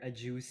wear a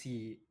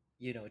juicy,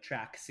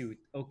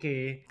 tracksuit,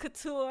 okay?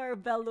 Couture,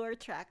 velour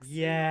tracksuit.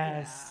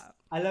 Yes.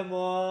 Yeah. Alam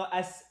mo,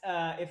 as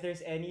if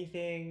there's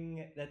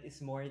anything that is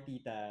more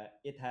tita,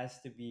 it has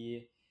to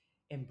be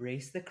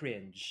embrace the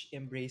cringe.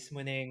 Embrace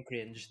mo na yung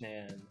cringe na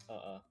yan.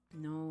 Oo.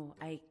 No,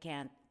 I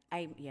can't.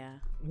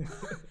 Yeah.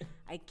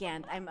 I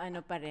can't. I'm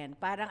ano pa rin.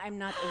 Parang I'm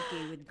not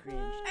okay with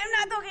cringe. I'm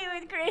not okay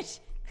with cringe.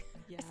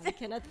 Yeah, I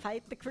cannot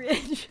fight the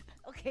cringe.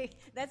 Okay,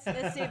 let's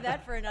save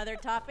that for another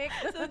topic.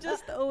 So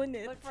just own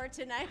it. But for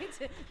tonight,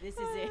 this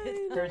is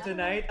it. For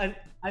tonight,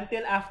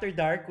 until after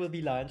dark will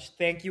be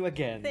launched. Thank you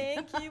again.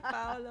 Thank you,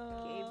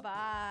 Paolo. Okay,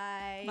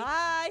 bye.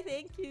 Bye.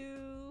 Thank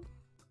you.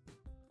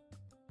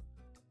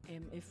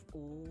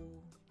 MFO.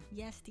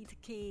 Yes, Tita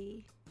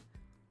K.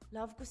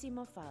 Love ko si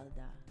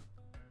Mafalda.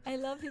 I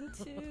love him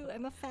too.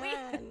 I'm a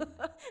fan.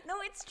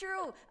 No, it's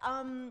true.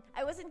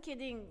 I wasn't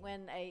kidding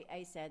when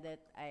I said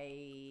that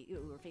we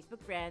were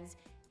Facebook friends.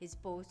 His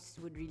posts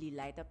would really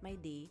light up my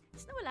day.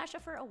 Tapos nawala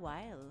siya for a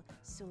while.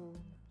 So,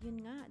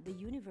 yun nga, the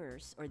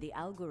universe or the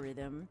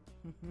algorithm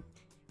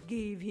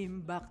gave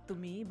him back to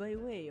me by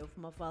way of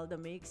Mafalda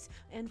Mix.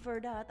 And for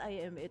that, I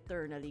am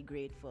eternally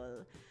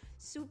grateful.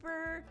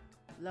 Super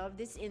love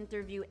this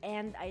interview,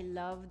 and I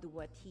loved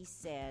what he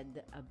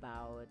said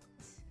about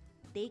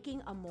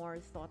taking a more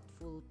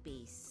thoughtful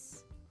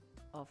pace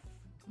of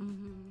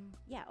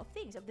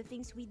of the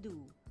things we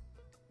do.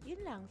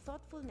 Yun lang,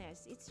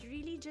 thoughtfulness. It's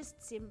really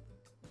just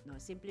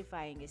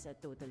simplifying is a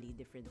totally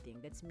different thing.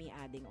 That's me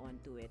adding on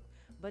to it.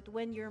 But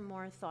when you're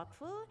more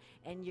thoughtful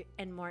and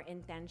more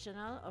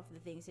intentional of the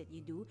things that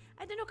you do,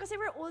 I don't know, kasi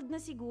we're old na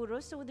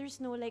siguro, so there's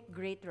no like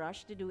great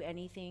rush to do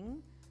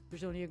anything.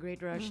 There's only a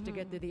great rush to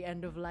get to the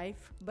end of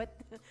life. But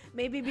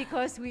maybe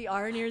because we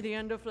are near the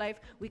end of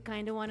life, we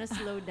kind of want to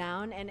slow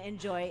down and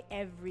enjoy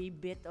every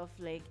bit of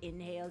like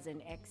inhales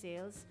and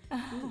exhales.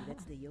 Ooh,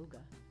 that's the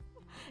yoga.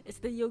 It's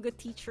the yoga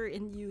teacher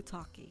in you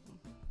talking.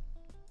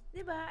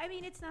 Diba? I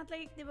mean, it's not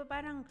like, diba,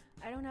 parang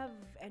I don't have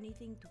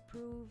anything to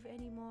prove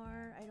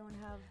anymore.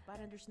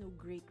 Parang there's no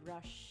great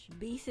rush.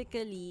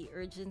 Basically,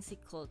 urgency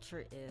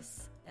culture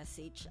is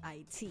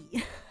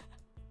SHIT.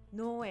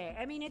 No way.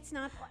 I mean, it's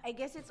not, I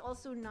guess it's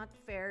also not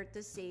fair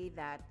to say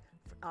that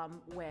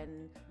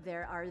when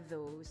there are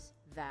those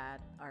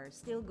that are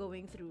still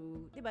going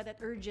through, diba, that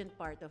urgent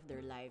part of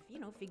their life,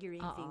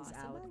 figuring things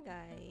out.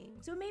 Sabagay.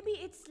 So maybe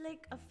it's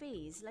like a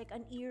phase, like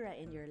an era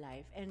in your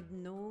life, and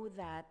know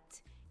that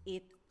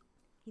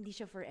hindi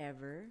siya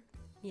forever.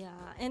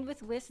 Yeah, and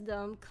with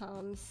wisdom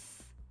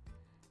comes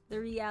the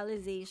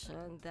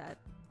realization that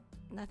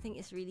nothing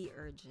is really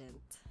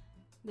urgent.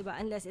 Diba?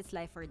 Unless it's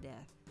life or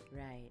death.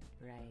 Right.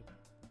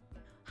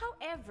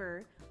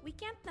 However, we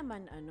can't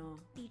naman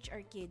teach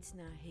our kids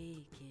na, hey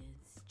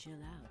kids, chill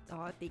out.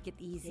 Oh, take it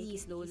easy,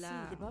 slow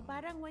lang. Diba?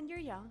 Parang when you're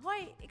young,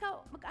 hoy,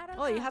 ikaw, mag-aral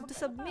ka. Oh, you have to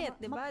submit,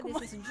 diba?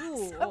 This is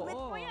due. Submit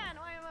mo yan.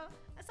 Hoy,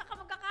 nasa ka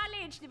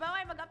magka-college, diba?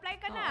 Hoy, mag-apply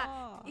ka na.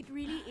 It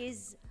really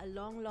is a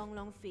long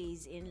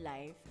phase in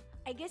life.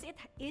 I guess it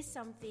is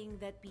something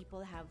that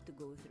people have to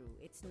go through.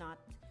 It's not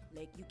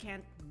like you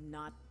can't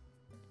not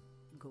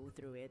go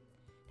through it.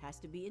 It has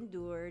to be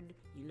endured.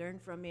 You learn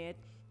from it.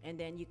 And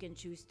then you can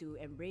choose to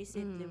embrace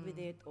it, live with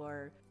it,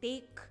 or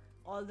take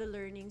all the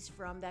learnings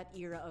from that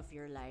era of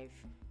your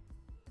life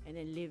and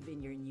then live in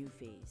your new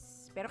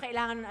phase. Pero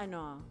kailangan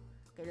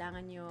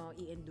nyo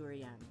i-endure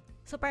yan.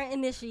 So parang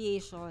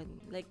initiation,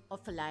 like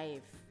Of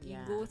life.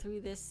 you Yeah. go through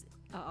this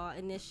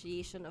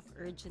initiation of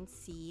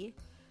urgency,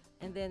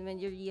 and then when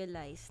you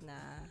realize na,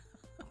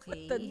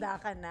 okay, Tanda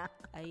ka na.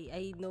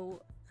 I know,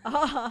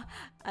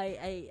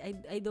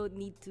 I don't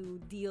need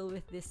to deal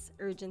with this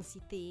urgency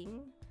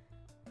thing,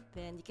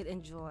 then you can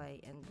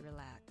enjoy and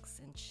relax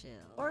and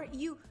chill. Or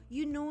you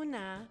know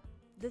na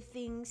the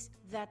things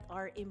that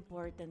are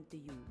important to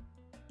you.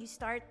 You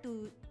start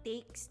to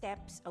take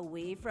steps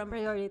away from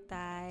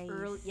Prioritize.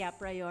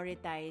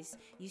 prioritize.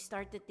 You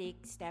start to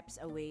take steps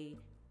away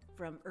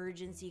from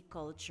urgency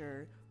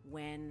culture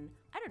when,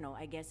 I don't know,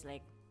 I guess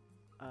like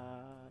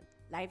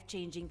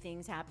life-changing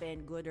things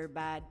happen, good or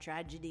bad,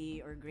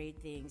 tragedy or great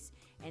things,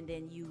 and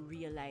then you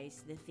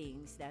realize the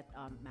things that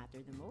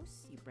matter the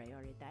most. You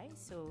prioritize.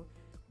 So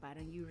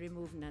parang you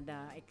remove na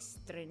the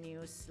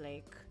extraneous,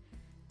 like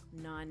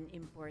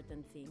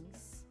non-important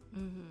things.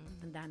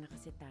 Tanda na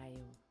kasi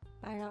tayo.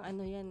 Parang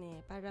yan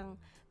eh. Parang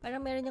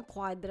meron yung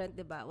quadrant,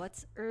 diba?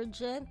 What's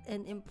urgent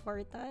and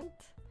important?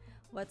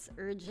 What's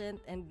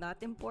urgent and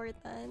not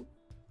important?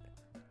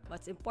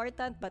 What's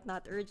important but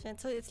not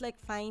urgent? So it's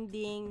like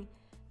finding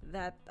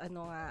that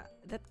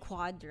that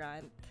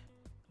quadrant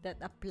that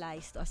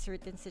applies to a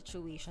certain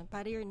situation.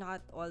 Para you're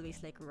not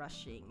always like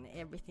rushing.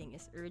 Everything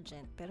is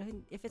urgent. Pero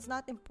if it's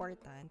not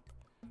important,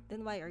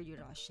 then why are you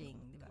rushing?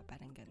 Diba?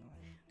 Parang ganun.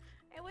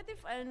 What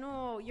if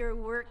your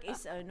work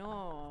is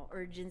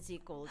urgency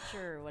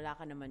culture? Wala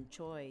ka naman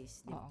choice.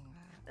 Oo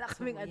nga. Wala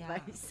kaming So, yeah.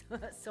 advice.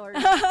 Sorry.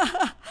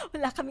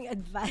 Wala kaming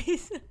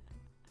advice.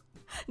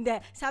 Hindi.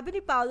 Sabi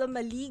ni Paolo,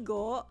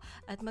 maligo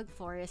at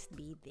mag-forest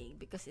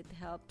bathing because it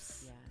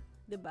helps,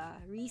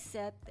 diba,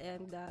 reset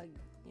and,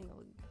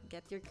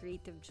 get your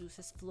creative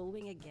juices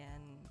flowing again.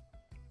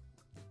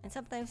 And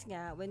sometimes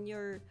nga, when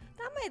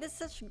that's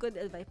such good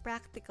advice.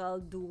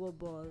 Practical,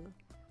 doable,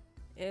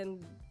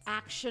 and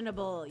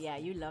Actionable. Yeah,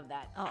 you love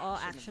that.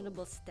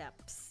 actionable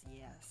steps.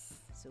 Yes.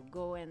 So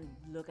go and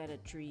look at a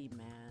tree,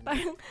 man.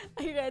 Parang,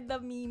 I read the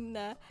meme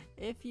na,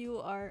 if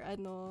you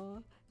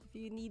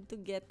need to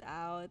get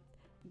out,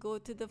 go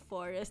to the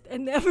forest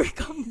and never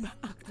come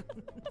back.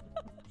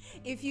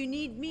 If you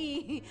need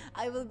me,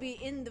 I will be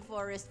in the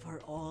forest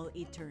for all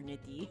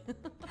eternity.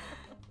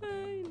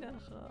 Ay,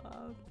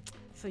 nako.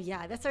 So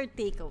yeah, that's our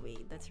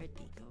takeaway.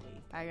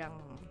 Parang,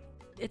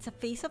 it's a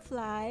phase of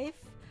life.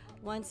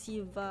 Once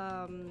you've,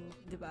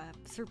 diba,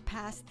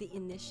 surpassed the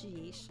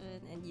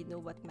initiation and you know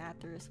what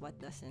matters, what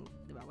doesn't,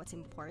 diba, what's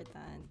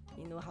important,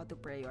 you know how to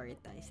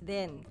prioritize,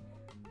 then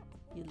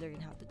you learn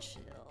how to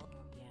chill.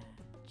 Yeah,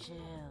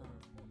 chill.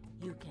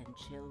 You can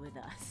chill with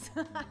us.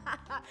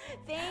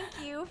 Thank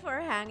you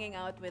for hanging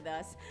out with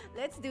us.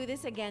 Let's do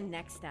this again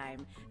next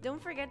time. Don't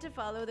forget to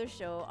follow the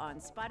show on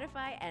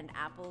Spotify and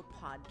Apple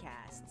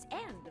Podcasts.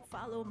 And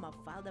follow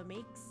Mafalda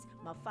Makes,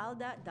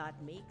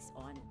 mafalda.makes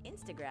on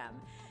Instagram.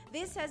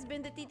 This has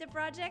been the Tita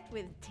Project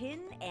with Tin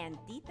and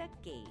Tita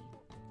K.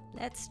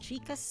 Let's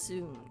Chika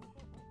soon.